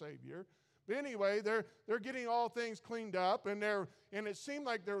to our Savior. But anyway, they're getting all things cleaned up, and it seemed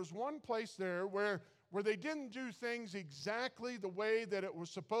like there was one place there where they didn't do things exactly the way that it was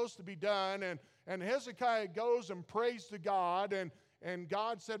supposed to be done, and Hezekiah goes and prays to God, and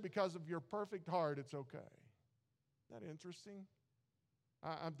God said, because of your perfect heart, it's okay. Isn't that interesting?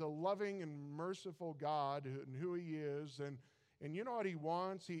 The loving and merciful God and who He is, and you know what He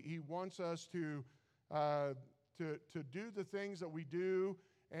wants? He wants us to do the things that we do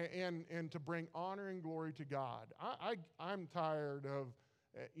and to bring honor and glory to God. I'm tired of,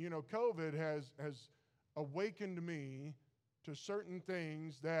 COVID has awakened me to certain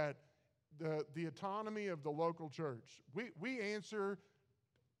things that the autonomy of the local church. We answer,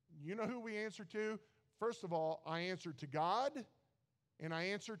 you know who we answer to? First of all, I answer to God, and I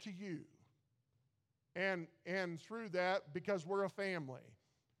answer to you. And through that, because we're a family.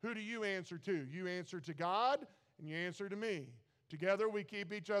 Who do you answer to? You answer to God, and you answer to me. Together we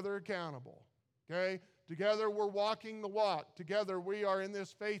keep each other accountable. Okay? Together we're walking the walk. Together we are in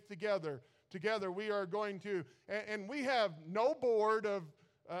this faith together. Together we are going to, and we have no board of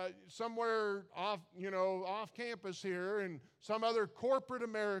somewhere off campus here in some other corporate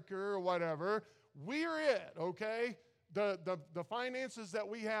America or whatever. We're it, okay? The finances that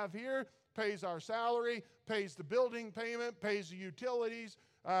we have here pays our salary, pays the building payment, pays the utilities,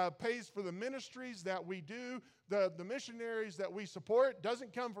 pays for the ministries that we do, the missionaries that we support.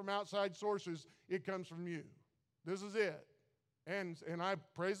 Doesn't come from outside sources. It comes from you. This is it. And I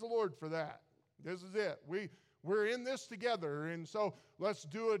praise the Lord for that. This is it. We're in this together, and so let's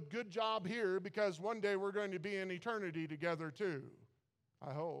do a good job here, because one day we're going to be in eternity together too.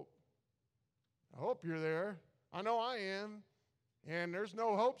 I hope. I hope you're there. I know I am. And there's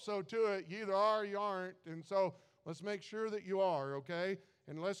no hope so to it. You either are or you aren't. And so let's make sure that you are, okay?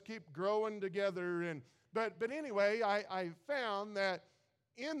 And let's keep growing together. But anyway, I found that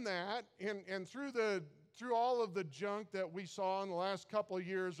in that, and through all of the junk that we saw in the last couple of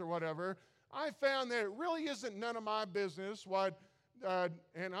years or whatever, I found that it really isn't none of my business what,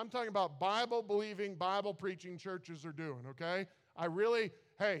 and I'm talking about Bible-believing, Bible-preaching churches are doing, okay? I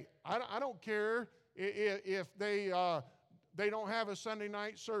don't care if they don't have a Sunday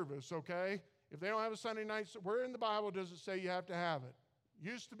night service, okay? If they don't have a Sunday night, where in the Bible does it say you have to have it?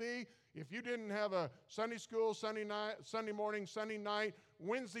 Used to be, if you didn't have a Sunday school, Sunday night, Sunday morning, Sunday night,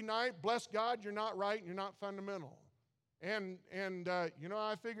 Wednesday night, bless God, you're not right and you're not fundamental. And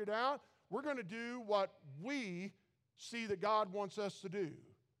I figured out, we're going to do what we see that God wants us to do.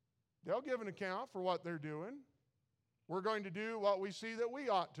 They'll give an account for what they're doing. We're going to do what we see that we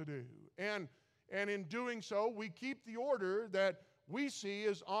ought to do. And in doing so, we keep the order that we see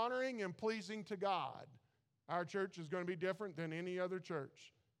as honoring and pleasing to God. Our church is going to be different than any other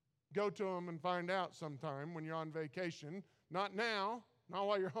church. Go to them and find out sometime when you're on vacation. Not now, not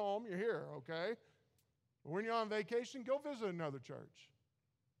while you're home, you're here, okay? But when you're on vacation, go visit another church.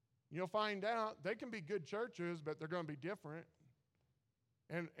 You'll find out they can be good churches, but they're going to be different.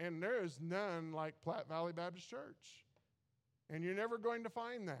 And there is none like Platte Valley Baptist Church. And you're never going to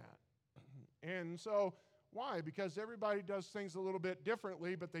find that. And so, why? Because everybody does things a little bit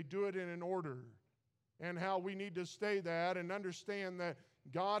differently, but they do it in an order. And how we need to stay that and understand that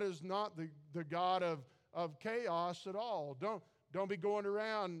God is not the God of chaos at all. Don't be going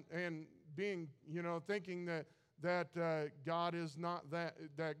around and being, thinking that God is not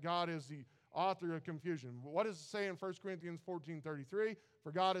that God is the author of confusion. What does it say in 1 Corinthians 14:33?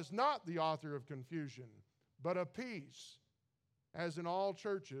 For God is not the author of confusion, but of peace, as in all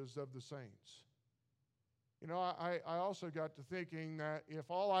churches of the saints. I also got to thinking that if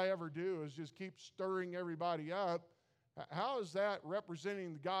all I ever do is just keep stirring everybody up, how is that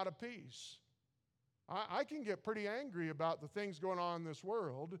representing the God of peace? I can get pretty angry about the things going on in this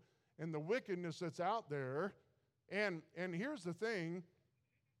world and the wickedness that's out there. And here's the thing,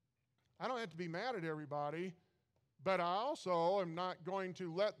 I don't have to be mad at everybody, but I also am not going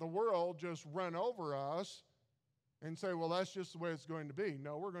to let the world just run over us and say, well, that's just the way it's going to be.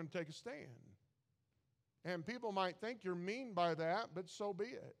 No, we're going to take a stand. And people might think you're mean by that, but so be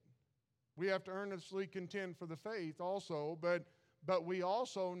it. We have to earnestly contend for the faith also, but we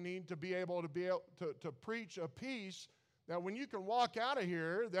also need to be able to preach a peace that when you can walk out of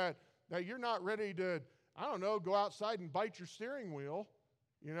here, that you're not ready to, go outside and bite your steering wheel.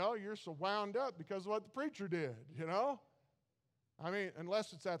 You're so wound up because of what the preacher did,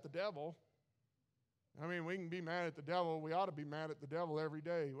 unless it's at the devil. We can be mad at the devil. We ought to be mad at the devil every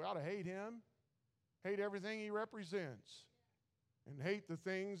day. We ought to hate him. hate everything he represents, and hate the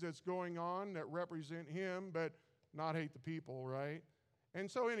things that's going on that represent him, but not hate the people, right? And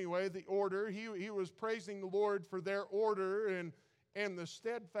so anyway, the order, he was praising the Lord for their order and the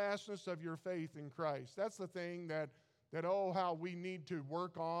steadfastness of your faith in Christ. That's the thing that how we need to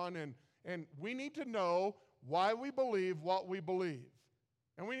work on, and we need to know why we believe what we believe.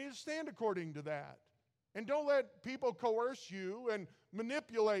 And we need to stand according to that. And don't let people coerce you and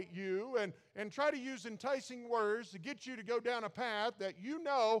manipulate you and try to use enticing words to get you to go down a path that you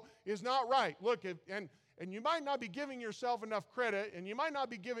know is not right. Look, and you might not be giving yourself enough credit, and you might not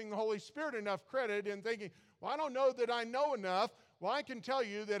be giving the Holy Spirit enough credit and thinking, well, I don't know that I know enough. Well, I can tell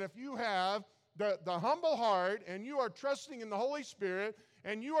you that if you have the humble heart and you are trusting in the Holy Spirit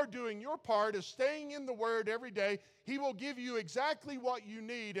and you are doing your part of staying in the Word every day, He will give you exactly what you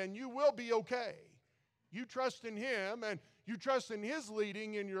need and you will be okay. You trust in Him and you trust in His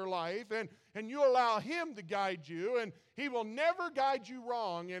leading in your life and you allow Him to guide you, and He will never guide you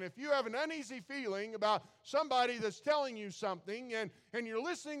wrong. And if you have an uneasy feeling about somebody that's telling you something and you're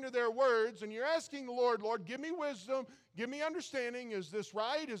listening to their words and you're asking the Lord, Lord, give me wisdom, give me understanding, is this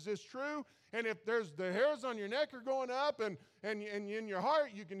right, is this true? And if there's the hairs on your neck are going up and in your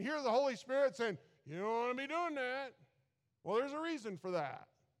heart you can hear the Holy Spirit saying, you don't want to be doing that. Well, there's a reason for that.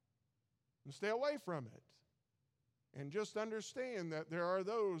 And stay away from it. And just understand that there are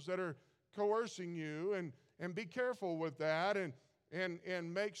those that are coercing you, and be careful with that,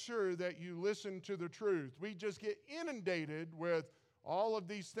 and make sure that you listen to the truth. We just get inundated with all of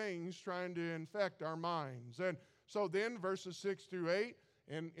these things trying to infect our minds. And so then verses 6 through 8,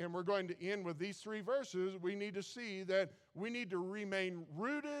 and we're going to end with these three verses, we need to see that we need to remain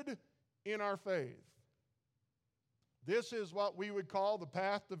rooted in our faith. This is what we would call the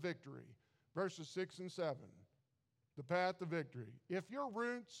path to victory. Verses 6 and 7. The path to victory. If your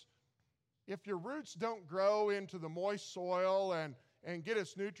roots don't grow into the moist soil and get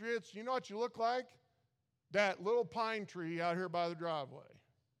its nutrients, you know what you look like? That little pine tree out here by the driveway.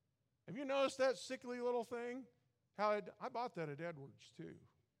 Have you noticed that sickly little thing? I bought that at Edwards too.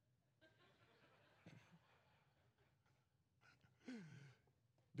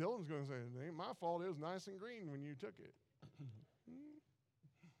 Dylan's going to say, it ain't my fault, it was nice and green when you took it.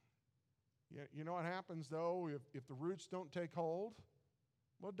 You know what happens, though, if the roots don't take hold?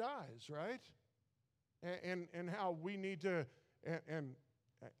 Well, it dies, right? And how we need to, and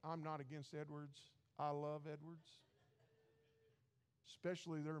I'm not against Edwards. I love Edwards,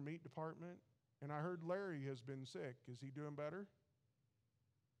 especially their meat department. And I heard Larry has been sick. Is he doing better?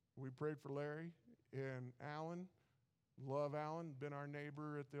 We prayed for Larry and Alan. Love Alan, been our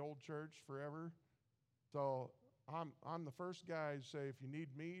neighbor at the old church forever. So I'm the first guy to say, if you need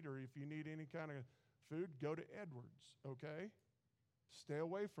meat or if you need any kind of food, go to Edwards, okay? Stay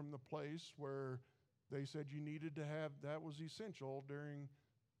away from the place where they said you needed to have, that was essential during,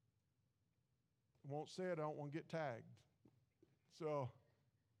 I won't say it, I don't want to get tagged. So,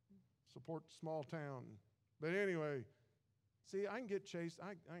 support the small town. But anyway, see, I can get chased.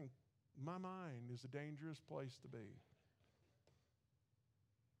 My mind is a dangerous place to be.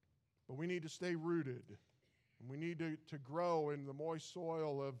 But we need to stay rooted. And we need to grow in the moist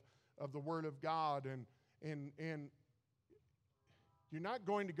soil of the Word of God. And you're not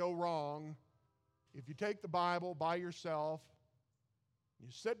going to go wrong if you take the Bible by yourself, you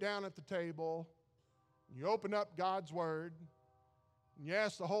sit down at the table, and you open up God's Word, and you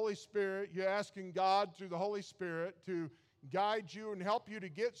ask the Holy Spirit, you're asking God through the Holy Spirit to guide you and help you to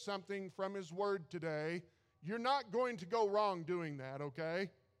get something from His Word today. You're not going to go wrong doing that, okay?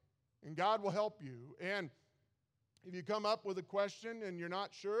 And God will help you. And if you come up with a question and you're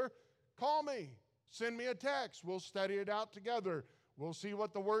not sure, call me. Send me a text. We'll study it out together. We'll see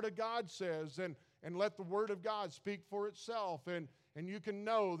what the Word of God says and let the Word of God speak for itself. And you can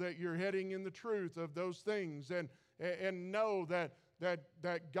know that you're heading in the truth of those things and know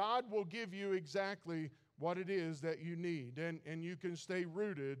that God will give you exactly what it is that you need. And you can stay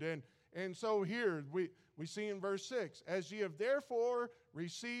rooted. And so here we see in verse 6, as ye have therefore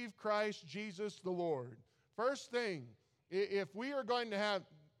received Christ Jesus the Lord. First thing, if we are going to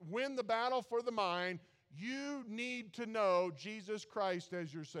win the battle for the mind, you need to know Jesus Christ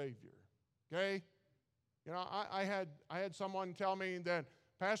as your Savior. Okay? You know, I had someone tell me that,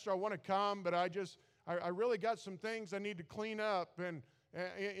 Pastor, I want to come, but I really got some things I need to clean up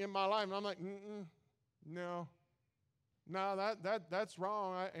in my life. And I'm like, no, that's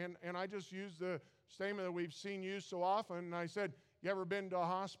wrong. And I just used the statement that we've seen used so often. And I said, you ever been to a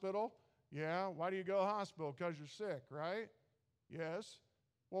hospital? Yeah. Why do you go to a hospital? Because you're sick, right? Yes.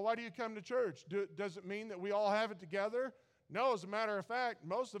 Well, why do you come to church? Does it mean that we all have it together? No, as a matter of fact,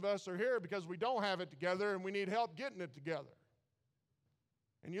 most of us are here because we don't have it together and we need help getting it together.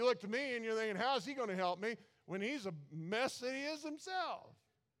 And you look to me and you're thinking, how is he going to help me when he's a mess that he is himself?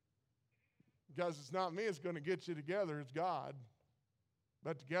 Because it's not me that's going to get you together, it's God.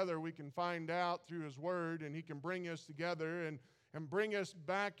 But together we can find out through his word, and he can bring us together and bring us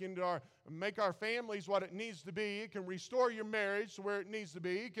back into make our families what it needs to be. He can restore your marriage to where it needs to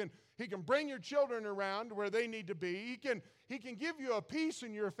be. He can bring your children around to where they need to be. He can give you a peace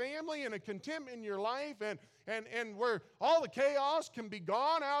in your family and a contentment in your life, and where all the chaos can be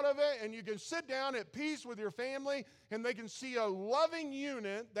gone out of it, and you can sit down at peace with your family, and they can see a loving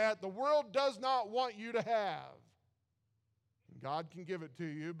unit that the world does not want you to have. God can give it to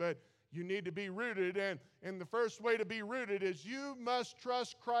you, but you need to be rooted, and the first way to be rooted is you must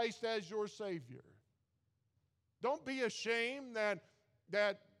trust Christ as your Savior. Don't be ashamed that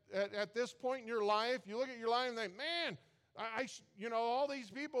at this point in your life, you look at your life and think, man, all these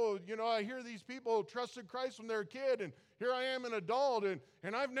people, I hear these people trusted Christ when they're a kid, and here I am an adult,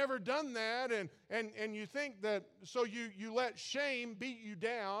 and I've never done that, and you think that, so you let shame beat you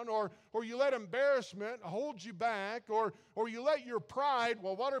down, or you let embarrassment hold you back, or you let your pride,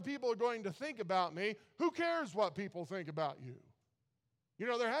 well, what are people going to think about me? Who cares what people think about you?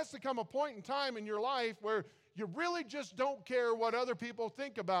 There has to come a point in time in your life where you really just don't care what other people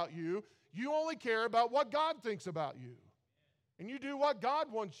think about you. You only care about what God thinks about you. And you do what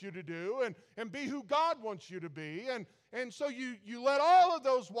God wants you to do, and be who God wants you to be. And so you let all of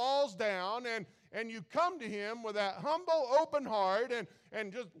those walls down, and you come to him with that humble, open heart,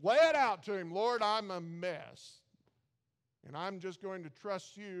 and just lay it out to him. Lord, I'm a mess. And I'm just going to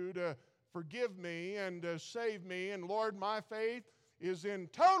trust you to forgive me and to save me. And Lord, my faith is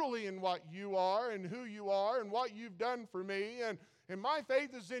totally in what you are and who you are and what you've done for me. And my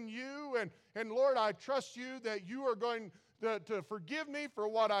faith is in you. And Lord, I trust you that you are going to forgive me for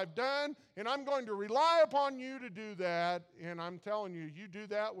what I've done, and I'm going to rely upon you to do that. And I'm telling you, you do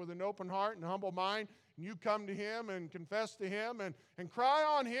that with an open heart and humble mind, and you come to him and confess to him and cry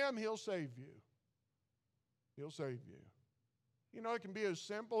on him, he'll save you. He'll save you. It can be as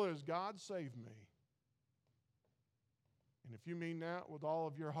simple as, God, save me. And if you mean that with all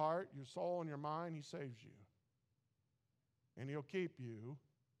of your heart, your soul, and your mind, he saves you. And he'll keep you,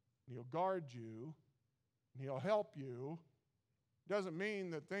 and he'll guard you, and he'll help you. Doesn't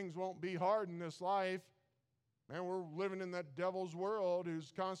mean that things won't be hard in this life. Man, we're living in that devil's world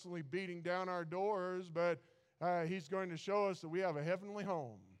who's constantly beating down our doors, but he's going to show us that we have a heavenly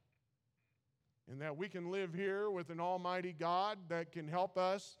home, and that we can live here with an almighty God that can help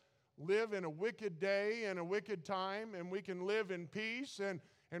us live in a wicked day and a wicked time, and we can live in peace, and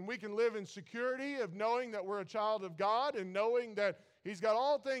we can live in security of knowing that we're a child of God and knowing that he's got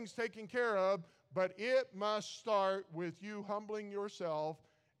all things taken care of. But it must start with you humbling yourself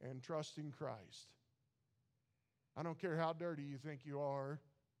and trusting Christ. I don't care how dirty you think you are,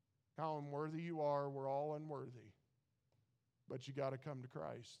 how unworthy you are. We're all unworthy. But you got to come to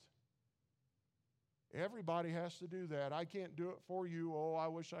Christ. Everybody has to do that. I can't do it for you. Oh, I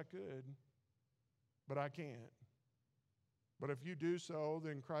wish I could. But I can't. But if you do so,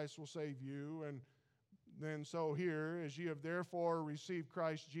 then Christ will save you. And then so here, as ye have therefore received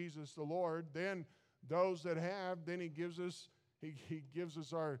Christ Jesus the Lord, then those that have, then he gives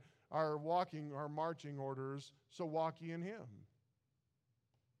us our marching orders, so walk ye in him.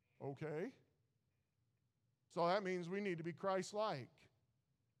 Okay? So that means we need to be Christ-like.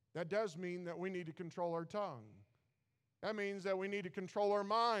 That does mean that we need to control our tongue. That means that we need to control our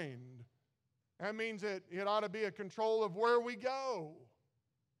mind. That means that it ought to be a control of where we go,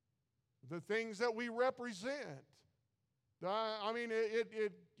 the things that we represent.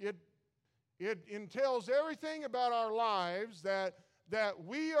 It entails everything about our lives that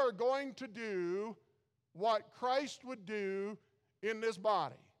we are going to do what Christ would do in this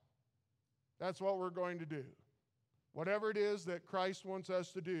body. That's what we're going to do. Whatever it is that Christ wants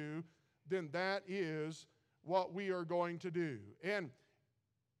us to do, then that is what we are going to do. And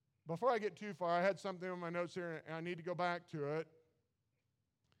before I get too far, I had something on my notes here, and I need to go back to it.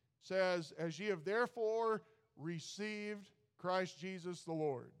 It says, as ye have therefore received Christ Jesus the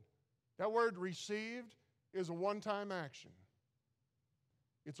Lord. That word received is a one-time action.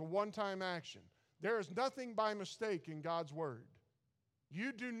 It's a one-time action. There is nothing by mistake in God's word.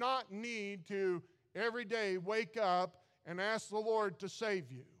 You do not need to every day wake up and ask the Lord to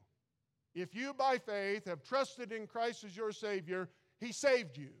save you. If you by faith have trusted in Christ as your Savior, he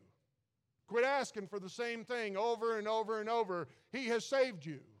saved you. Quit asking for the same thing over and over and over. He has saved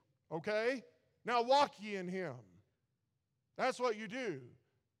you. Okay? Now walk ye in him. That's what you do.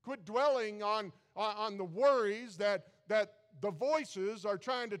 Quit dwelling on the worries that the voices are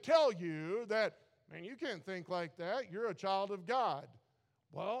trying to tell you that, man, you can't think like that. You're a child of God.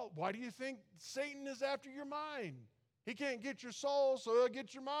 Well, why do you think Satan is after your mind? He can't get your soul, so he'll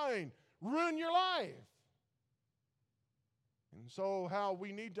get your mind. Ruin your life. And so how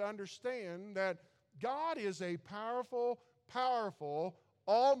we need to understand that God is a powerful,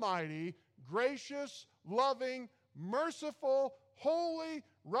 almighty, gracious, loving, merciful, holy,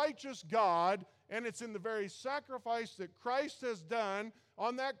 righteous God, and it's in the very sacrifice that Christ has done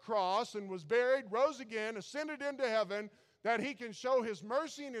on that cross and was buried, rose again, ascended into heaven, that he can show his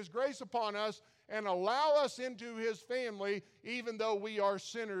mercy and his grace upon us and allow us into his family even though we are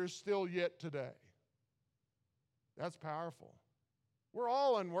sinners still yet today. That's powerful. We're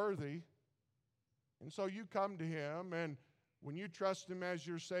all unworthy. And so you come to him, and when you trust him as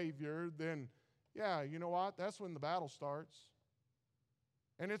your Savior, then, yeah, you know what? That's when the battle starts.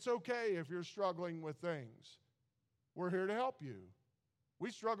 And it's okay if you're struggling with things. We're here to help you.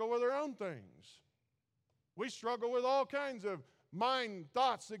 We struggle with our own things. We struggle with all kinds of mind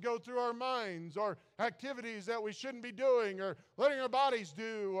thoughts that go through our minds, or activities that we shouldn't be doing, or letting our bodies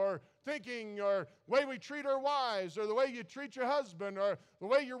do, or thinking, or the way we treat our wives, or the way you treat your husband, or the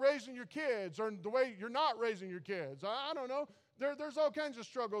way you're raising your kids, or the way you're not raising your kids. I don't know. There's all kinds of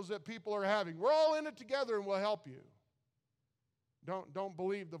struggles that people are having. We're all in it together, and we'll help you. Don't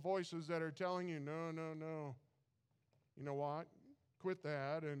believe the voices that are telling you, no. You know what? Quit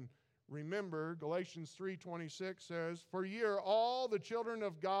that. And remember, Galatians 3:26 says, "For ye are all the children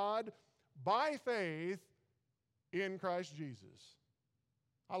of God by faith in Christ Jesus."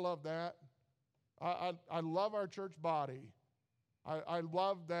 I love that. I love our church body. I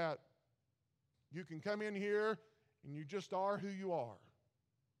love that you can come in here and you just are who you are.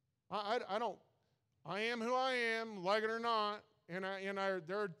 I am who I am, like it or not. And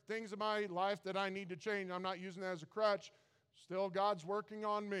there are things in my life that I need to change. I'm not using that as a crutch. Still, God's working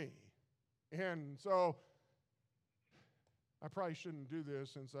on me. And so, I probably shouldn't do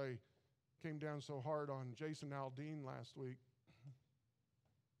this since I came down so hard on Jason Aldean last week.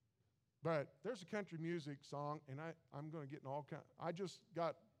 But there's a country music song, and I'm going to get in all kinds. I just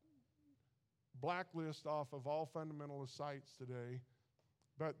got blacklist off of all fundamentalist sites today.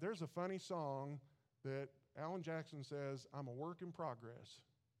 But there's a funny song that Alan Jackson says, "I'm a work in progress."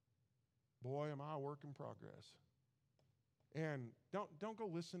 Boy, am I a work in progress. And don't go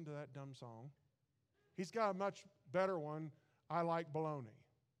listen to that dumb song. He's got a much better one, "I Like Baloney."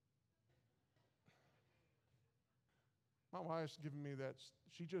 My wife's giving me that,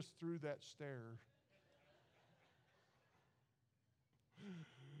 she just threw that stare.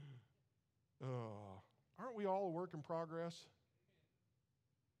 Aren't we all a work in progress?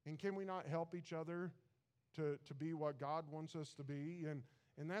 And can we not help each other to be what God wants us to be? And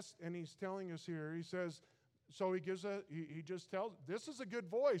he's telling us here, he says, so he just tells, this is a good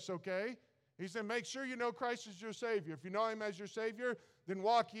voice, okay? He said, make sure you know Christ is your Savior. If you know him as your Savior, then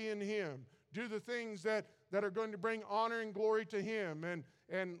walk ye in him. Do the things that are going to bring honor and glory to him,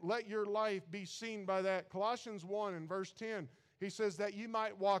 and let your life be seen by that. Colossians 1 and verse 10, he says that you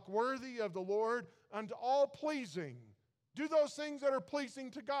might walk worthy of the Lord unto all pleasing. Do those things that are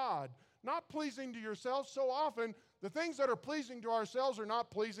pleasing to God, not pleasing to yourself. So often, the things that are pleasing to ourselves are not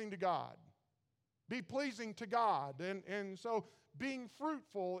pleasing to God. Be pleasing to God. And so being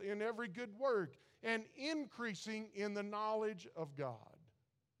fruitful in every good work and increasing in the knowledge of God.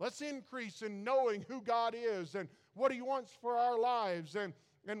 Let's increase in knowing who God is and what he wants for our lives and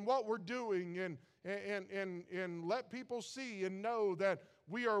what we're doing, and let people see and know that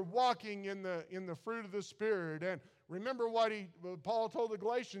we are walking in the fruit of the Spirit. And remember what Paul told the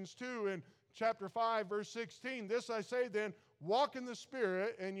Galatians too in chapter 5, verse 16. This I say then, walk in the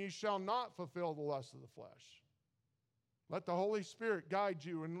Spirit, and ye shall not fulfill the lust of the flesh. Let the Holy Spirit guide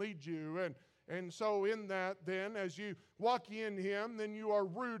you and lead you. And so in that, then, as you walk in him, then you are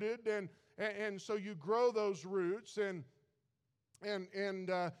rooted, and so you grow those roots, and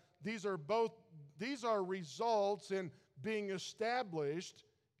these are results in being established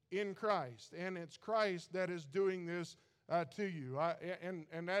in Christ. And it's Christ that is doing this to you.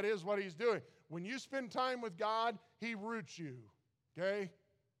 And that is what he's doing. When you spend time with God, he roots you, okay?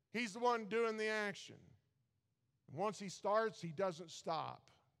 He's the one doing the action. And once he starts, he doesn't stop.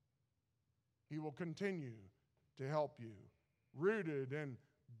 He will continue to help you, rooted and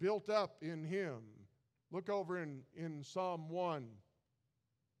built up in him. Look over in Psalm 1.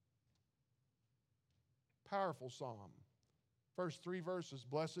 Powerful psalm. First 3 verses.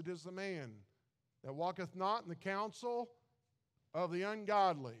 Blessed is the man that walketh not in the counsel of the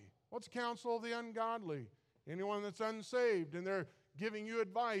ungodly. What's the counsel of the ungodly? Anyone that's unsaved, and they're giving you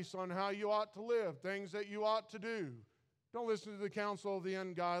advice on how you ought to live, things that you ought to do. Don't listen to the counsel of the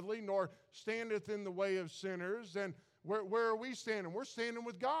ungodly, nor standeth in the way of sinners. And where are we standing? We're standing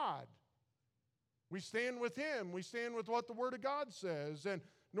with God. We stand with Him. We stand with what the Word of God says. And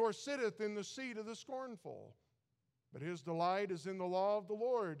nor sitteth in the seat of the scornful. But his delight is in the law of the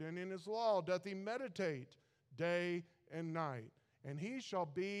Lord, and in his law doth he meditate day and night. And he shall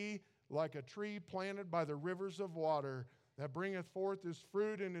be like a tree planted by the rivers of water, that bringeth forth his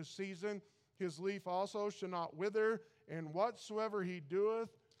fruit in his season. His leaf also shall not wither, and whatsoever he doeth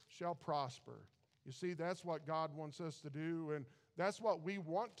shall prosper. You see, that's what God wants us to do, and that's what we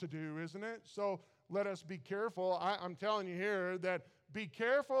want to do, isn't it? So let us be careful. I'm telling you here that be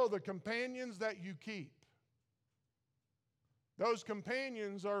careful of the companions that you keep. Those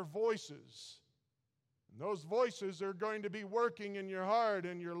companions are voices. And those voices are going to be working in your heart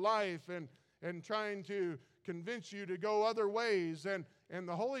and your life and trying to convince you to go other ways. And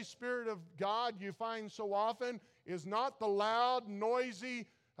the Holy Spirit of God, you find so often, is not the loud, noisy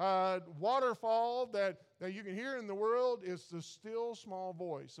waterfall that you can hear in the world. It's the still, small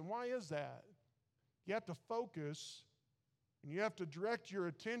voice. And why is that? You have to focus, and you have to direct your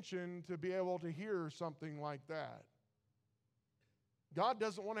attention to be able to hear something like that. God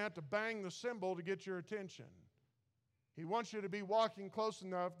doesn't want to have to bang the cymbal to get your attention. He wants you to be walking close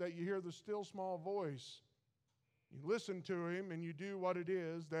enough that you hear the still small voice. You listen to Him and you do what it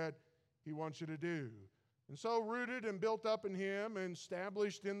is that He wants you to do. And so rooted and built up in Him and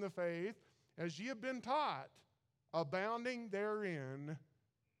established in the faith, as ye have been taught, abounding therein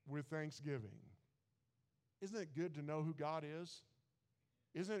with thanksgiving. Isn't it good to know who God is?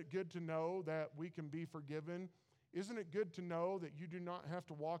 Isn't it good to know that we can be forgiven? Isn't it good to know that you do not have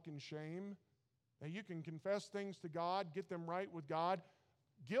to walk in shame? That you can confess things to God, get them right with God?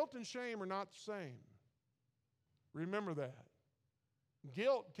 Guilt and shame are not the same. Remember that.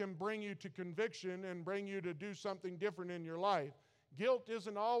 Guilt can bring you to conviction and bring you to do something different in your life. Guilt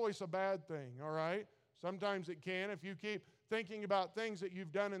isn't always a bad thing, all right? Sometimes it can. If you keep thinking about things that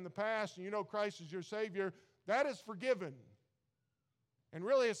you've done in the past and you know Christ is your Savior, that is forgiven. And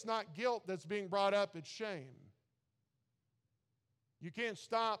really, it's not guilt that's being brought up, it's shame. You can't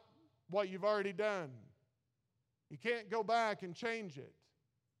stop what you've already done. You can't go back and change it.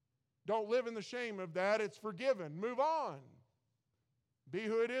 Don't live in the shame of that. It's forgiven. Move on. Be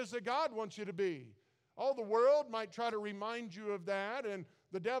who it is that God wants you to be. Oh, the world might try to remind you of that, and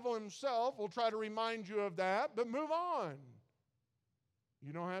the devil himself will try to remind you of that, but move on.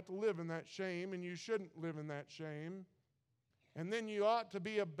 You don't have to live in that shame, and you shouldn't live in that shame. And then you ought to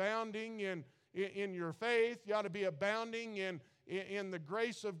be abounding in your faith. You ought to be abounding in the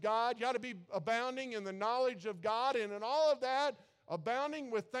grace of God. You ought to be abounding in the knowledge of God, and in all of that,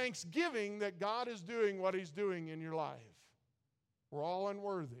 abounding with thanksgiving that God is doing what He's doing in your life. We're all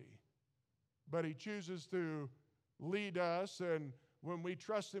unworthy, but He chooses to lead us, and when we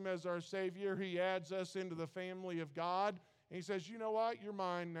trust Him as our Savior, He adds us into the family of God, and He says, you know what, you're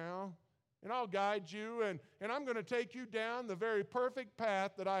mine now, and I'll guide you, and I'm going to take you down the very perfect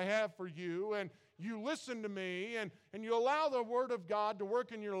path that I have for you, and you listen to me, and you allow the Word of God to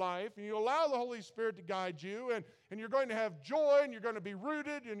work in your life, and you allow the Holy Spirit to guide you, and you're going to have joy, and you're going to be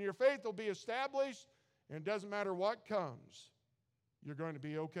rooted, and your faith will be established, and it doesn't matter what comes, you're going to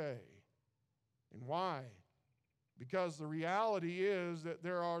be okay. And why? Because the reality is that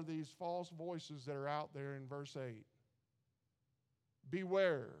there are these false voices that are out there in verse 8.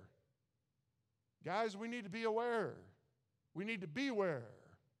 Beware. Guys, we need to be aware. We need to beware.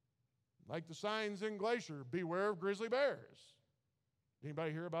 Like the signs in Glacier, beware of grizzly bears.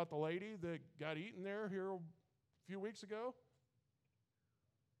 Anybody hear about the lady that got eaten there here a few weeks ago?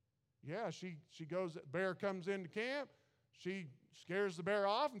 Yeah, she goes, bear comes into camp, she scares the bear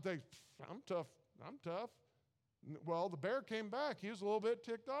off and thinks, I'm tough. Well, the bear came back. He was a little bit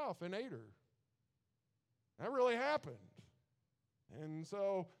ticked off and ate her. That really happened. And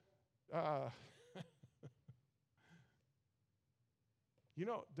so, you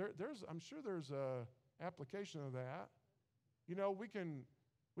know, I'm sure there's a application of that. You know, we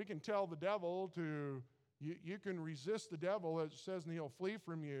can tell the devil to, you can resist the devil, as it says, and he'll flee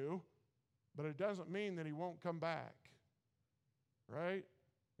from you, but it doesn't mean that he won't come back. Right?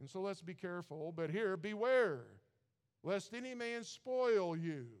 And so let's be careful. But here, beware, lest any man spoil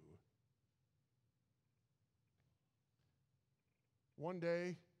you. One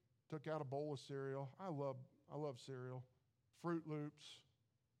day, took out a bowl of cereal. I love cereal. Fruit Loops,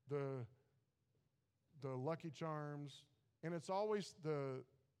 the Lucky Charms, and it's always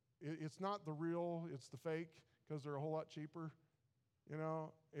it's not the real, it's the fake, because they're a whole lot cheaper, you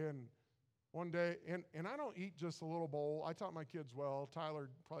know. And one day, and I don't eat just a little bowl. I taught my kids well. Tyler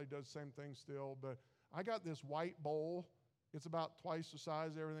probably does the same thing still, but I got this white bowl It's about twice the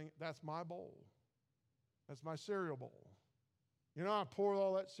size of everything. That's my bowl. That's my cereal bowl. You know, I poured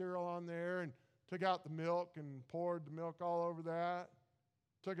all that cereal on there and took out the milk and poured the milk all over that.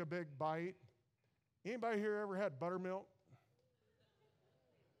 Took a big bite. Anybody here ever had buttermilk?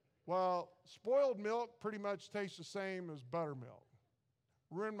 Well, spoiled milk pretty much tastes the same as buttermilk.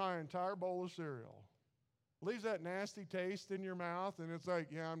 Ruined my entire bowl of cereal. Leaves that nasty taste in your mouth, and it's like,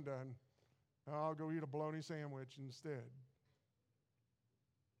 yeah, I'm done. I'll go eat a bologna sandwich instead.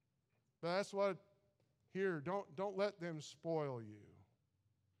 But that's what here, don't let them spoil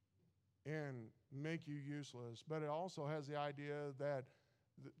you and make you useless. But it also has the idea that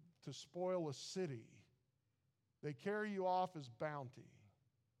to spoil a city, they carry you off as bounty.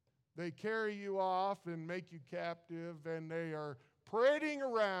 They carry you off and make you captive, and they are parading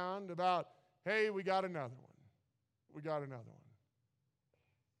around about, hey, we got another one. We got another one.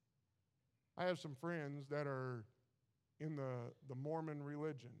 I have some friends that are in the Mormon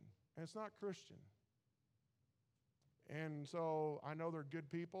religion, and it's not Christian. And so I know they're good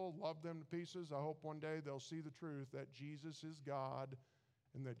people, love them to pieces. I hope one day they'll see the truth that Jesus is God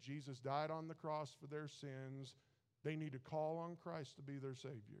and that Jesus died on the cross for their sins. They need to call on Christ to be their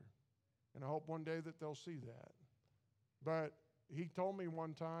Savior. And I hope one day that they'll see that. But he told me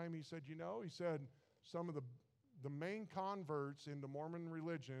one time, he said, some of the main converts into Mormon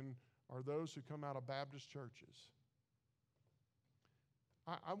religion are those who come out of Baptist churches.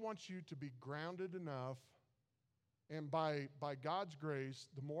 I want you to be grounded enough, and by God's grace,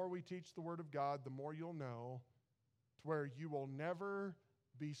 the more we teach the Word of God, the more you'll know, to where you will never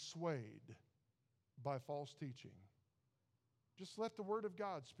be swayed by false teaching. Just let the Word of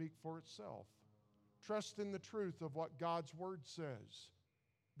God speak for itself. Trust in the truth of what God's Word says.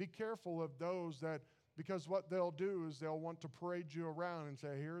 Be careful of those that, because what they'll do is they'll want to parade you around and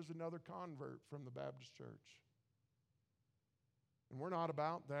say, here's another convert from the Baptist church. And we're not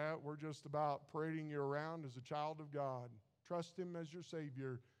about that. We're just about parading you around as a child of God. Trust Him as your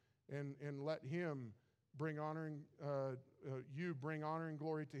Savior and let Him bring honor and you bring honor and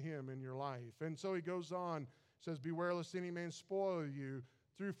glory to Him in your life. And so he goes on, says, beware lest any man spoil you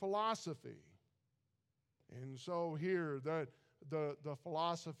through philosophy. And so here, the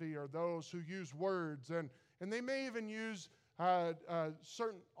philosophy are those who use words, and they may even use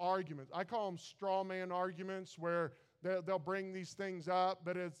certain arguments. I call them straw man arguments, where they'll bring these things up,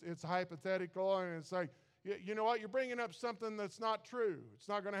 but it's hypothetical, and it's like, you know what, you're bringing up something that's not true. It's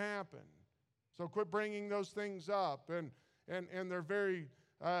not going to happen. So quit bringing those things up, and they're very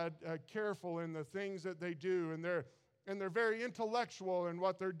careful in the things that they do, and they're very intellectual in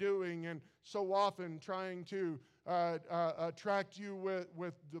what they're doing, and so often trying to attract you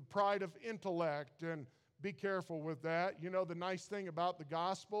with the pride of intellect, and be careful with that. You know, the nice thing about the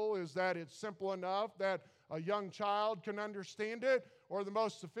gospel is that it's simple enough that a young child can understand it, or the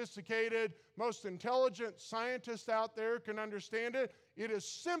most sophisticated, most intelligent scientist out there can understand it. It is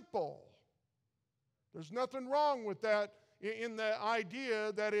simple. There's nothing wrong with that in the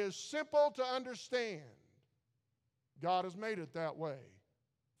idea that is simple to understand. God has made it that way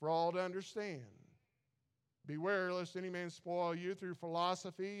for all to understand. Beware lest any man spoil you through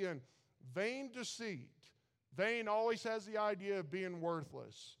philosophy and vain deceit. Vain always has the idea of being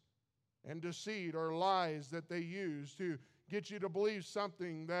worthless. And deceit or lies that they use to get you to believe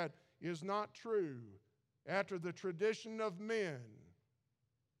something that is not true after the tradition of men.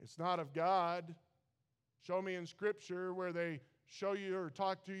 It's not of God. Show me in Scripture where they show you or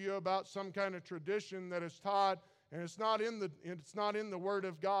talk to you about some kind of tradition that is taught, and it's not in the Word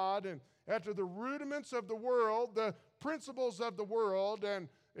of God, and after the rudiments of the world, the principles of the world, and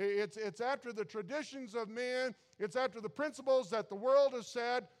it's after the traditions of men, it's after the principles that the world has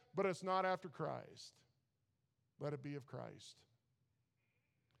said, but it's not after Christ. Let it be of Christ.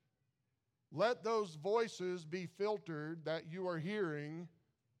 Let those voices be filtered that you are hearing.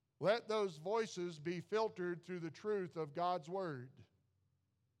 Let those voices be filtered through the truth of God's Word.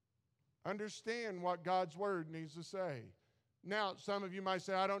 Understand what God's Word needs to say. Now, some of you might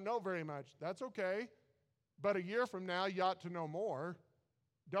say, I don't know very much. That's okay. But a year from now, you ought to know more.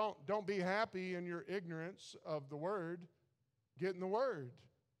 Don't be happy in your ignorance of the Word. Get in the Word.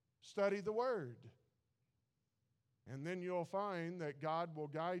 Study the Word. And then you'll find that God will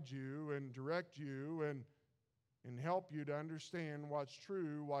guide you and direct you and help you to understand what's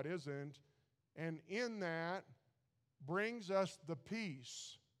true, what isn't. And in that brings us the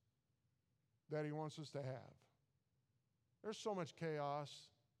peace that He wants us to have. There's so much chaos,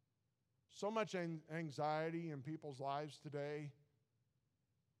 so much anxiety in people's lives today,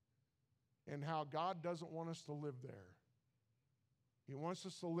 and how God doesn't want us to live there. He wants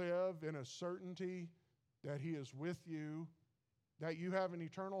us to live in a certainty that He is with you, that you have an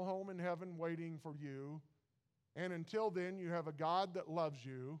eternal home in heaven waiting for you. And until then, you have a God that loves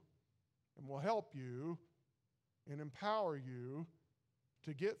you and will help you and empower you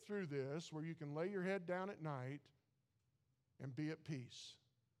to get through this, where you can lay your head down at night and be at peace.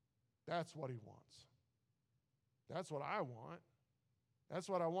 That's what He wants. That's what I want. That's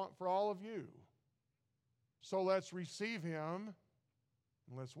what I want for all of you. So let's receive Him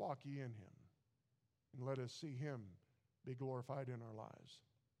and let's walk ye in Him. And let us see Him be glorified in our lives.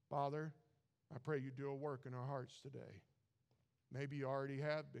 Father, I pray you do a work in our hearts today. Maybe you already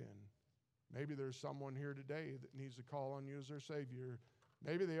have been. Maybe there's someone here today that needs to call on you as their Savior.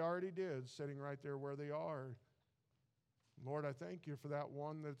 Maybe they already did, sitting right there where they are. Lord, I thank you for that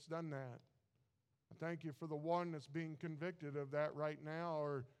one that's done that. I thank you for the one that's being convicted of that right now,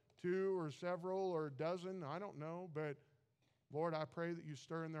 or two or several or a dozen, I don't know. But Lord, I pray that you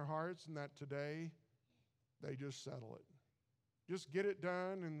stir in their hearts and that today they just settle it. Just get it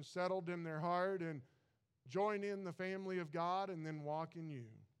done and settled in their heart and join in the family of God and then walk in you.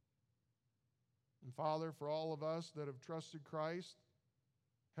 And Father, for all of us that have trusted Christ,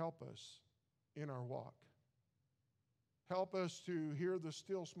 help us in our walk. Help us to hear the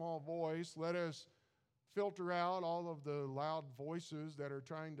still small voice. Let us filter out all of the loud voices that are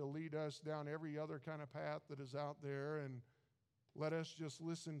trying to lead us down every other kind of path that is out there, and let us just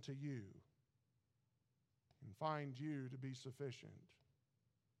listen to you and find you to be sufficient.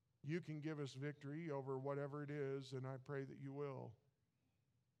 You can give us victory over whatever it is, and I pray that you will.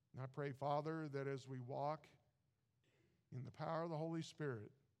 And I pray, Father, that as we walk in the power of the Holy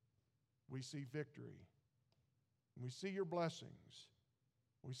Spirit, we see victory. And we see your blessings.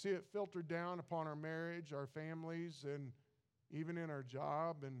 We see it filtered down upon our marriage, our families, and even in our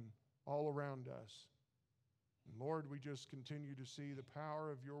job and all around us. And Lord, we just continue to see the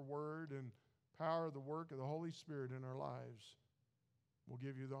power of your word and power of the work of the Holy Spirit in our lives. We'll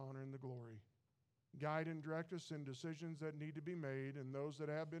give you the honor and the glory. Guide and direct us in decisions that need to be made and those that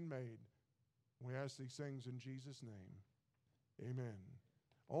have been made. We ask these things in Jesus' name. Amen.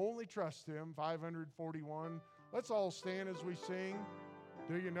 Only trust Him, 541. Let's all stand as we sing.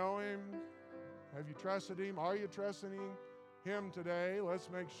 Do you know Him? Have you trusted Him? Are you trusting Him today? Let's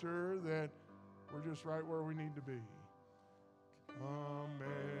make sure that we're just right where we need to be. Come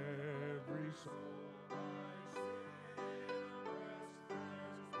every soul.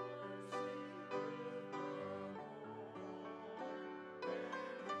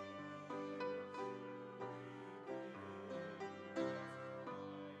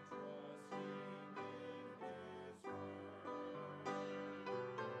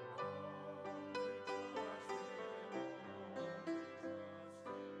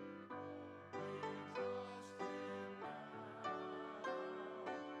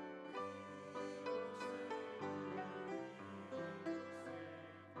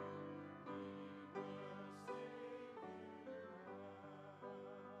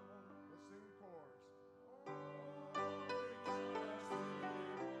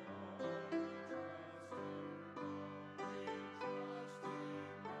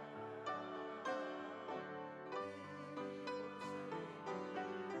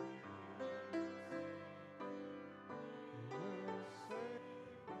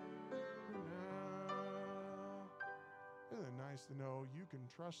 Nice to know you can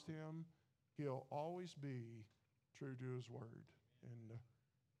trust Him. He'll always be true to His word. And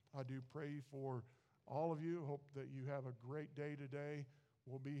I do pray for all of you. Hope that you have a great day today.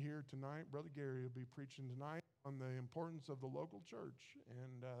 We'll be here tonight. Brother Gary will be preaching tonight on the importance of the local church.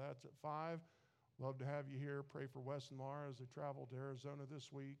 And that's at 5. Love to have you here. Pray for Wes and Laura as they travel to Arizona this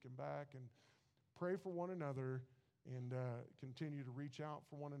week and back. And pray for one another. And continue to reach out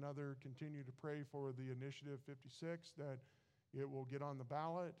for one another. Continue to pray for the Initiative 56, that it will get on the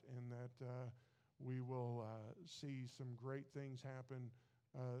ballot and that we will see some great things happen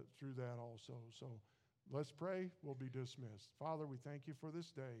through that also. So let's pray. We'll be dismissed. Father, we thank you for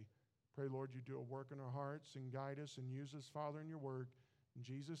this day. Pray, Lord, you do a work in our hearts and guide us and use us, Father, in your word. In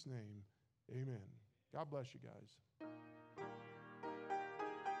Jesus' name, amen. God bless you guys.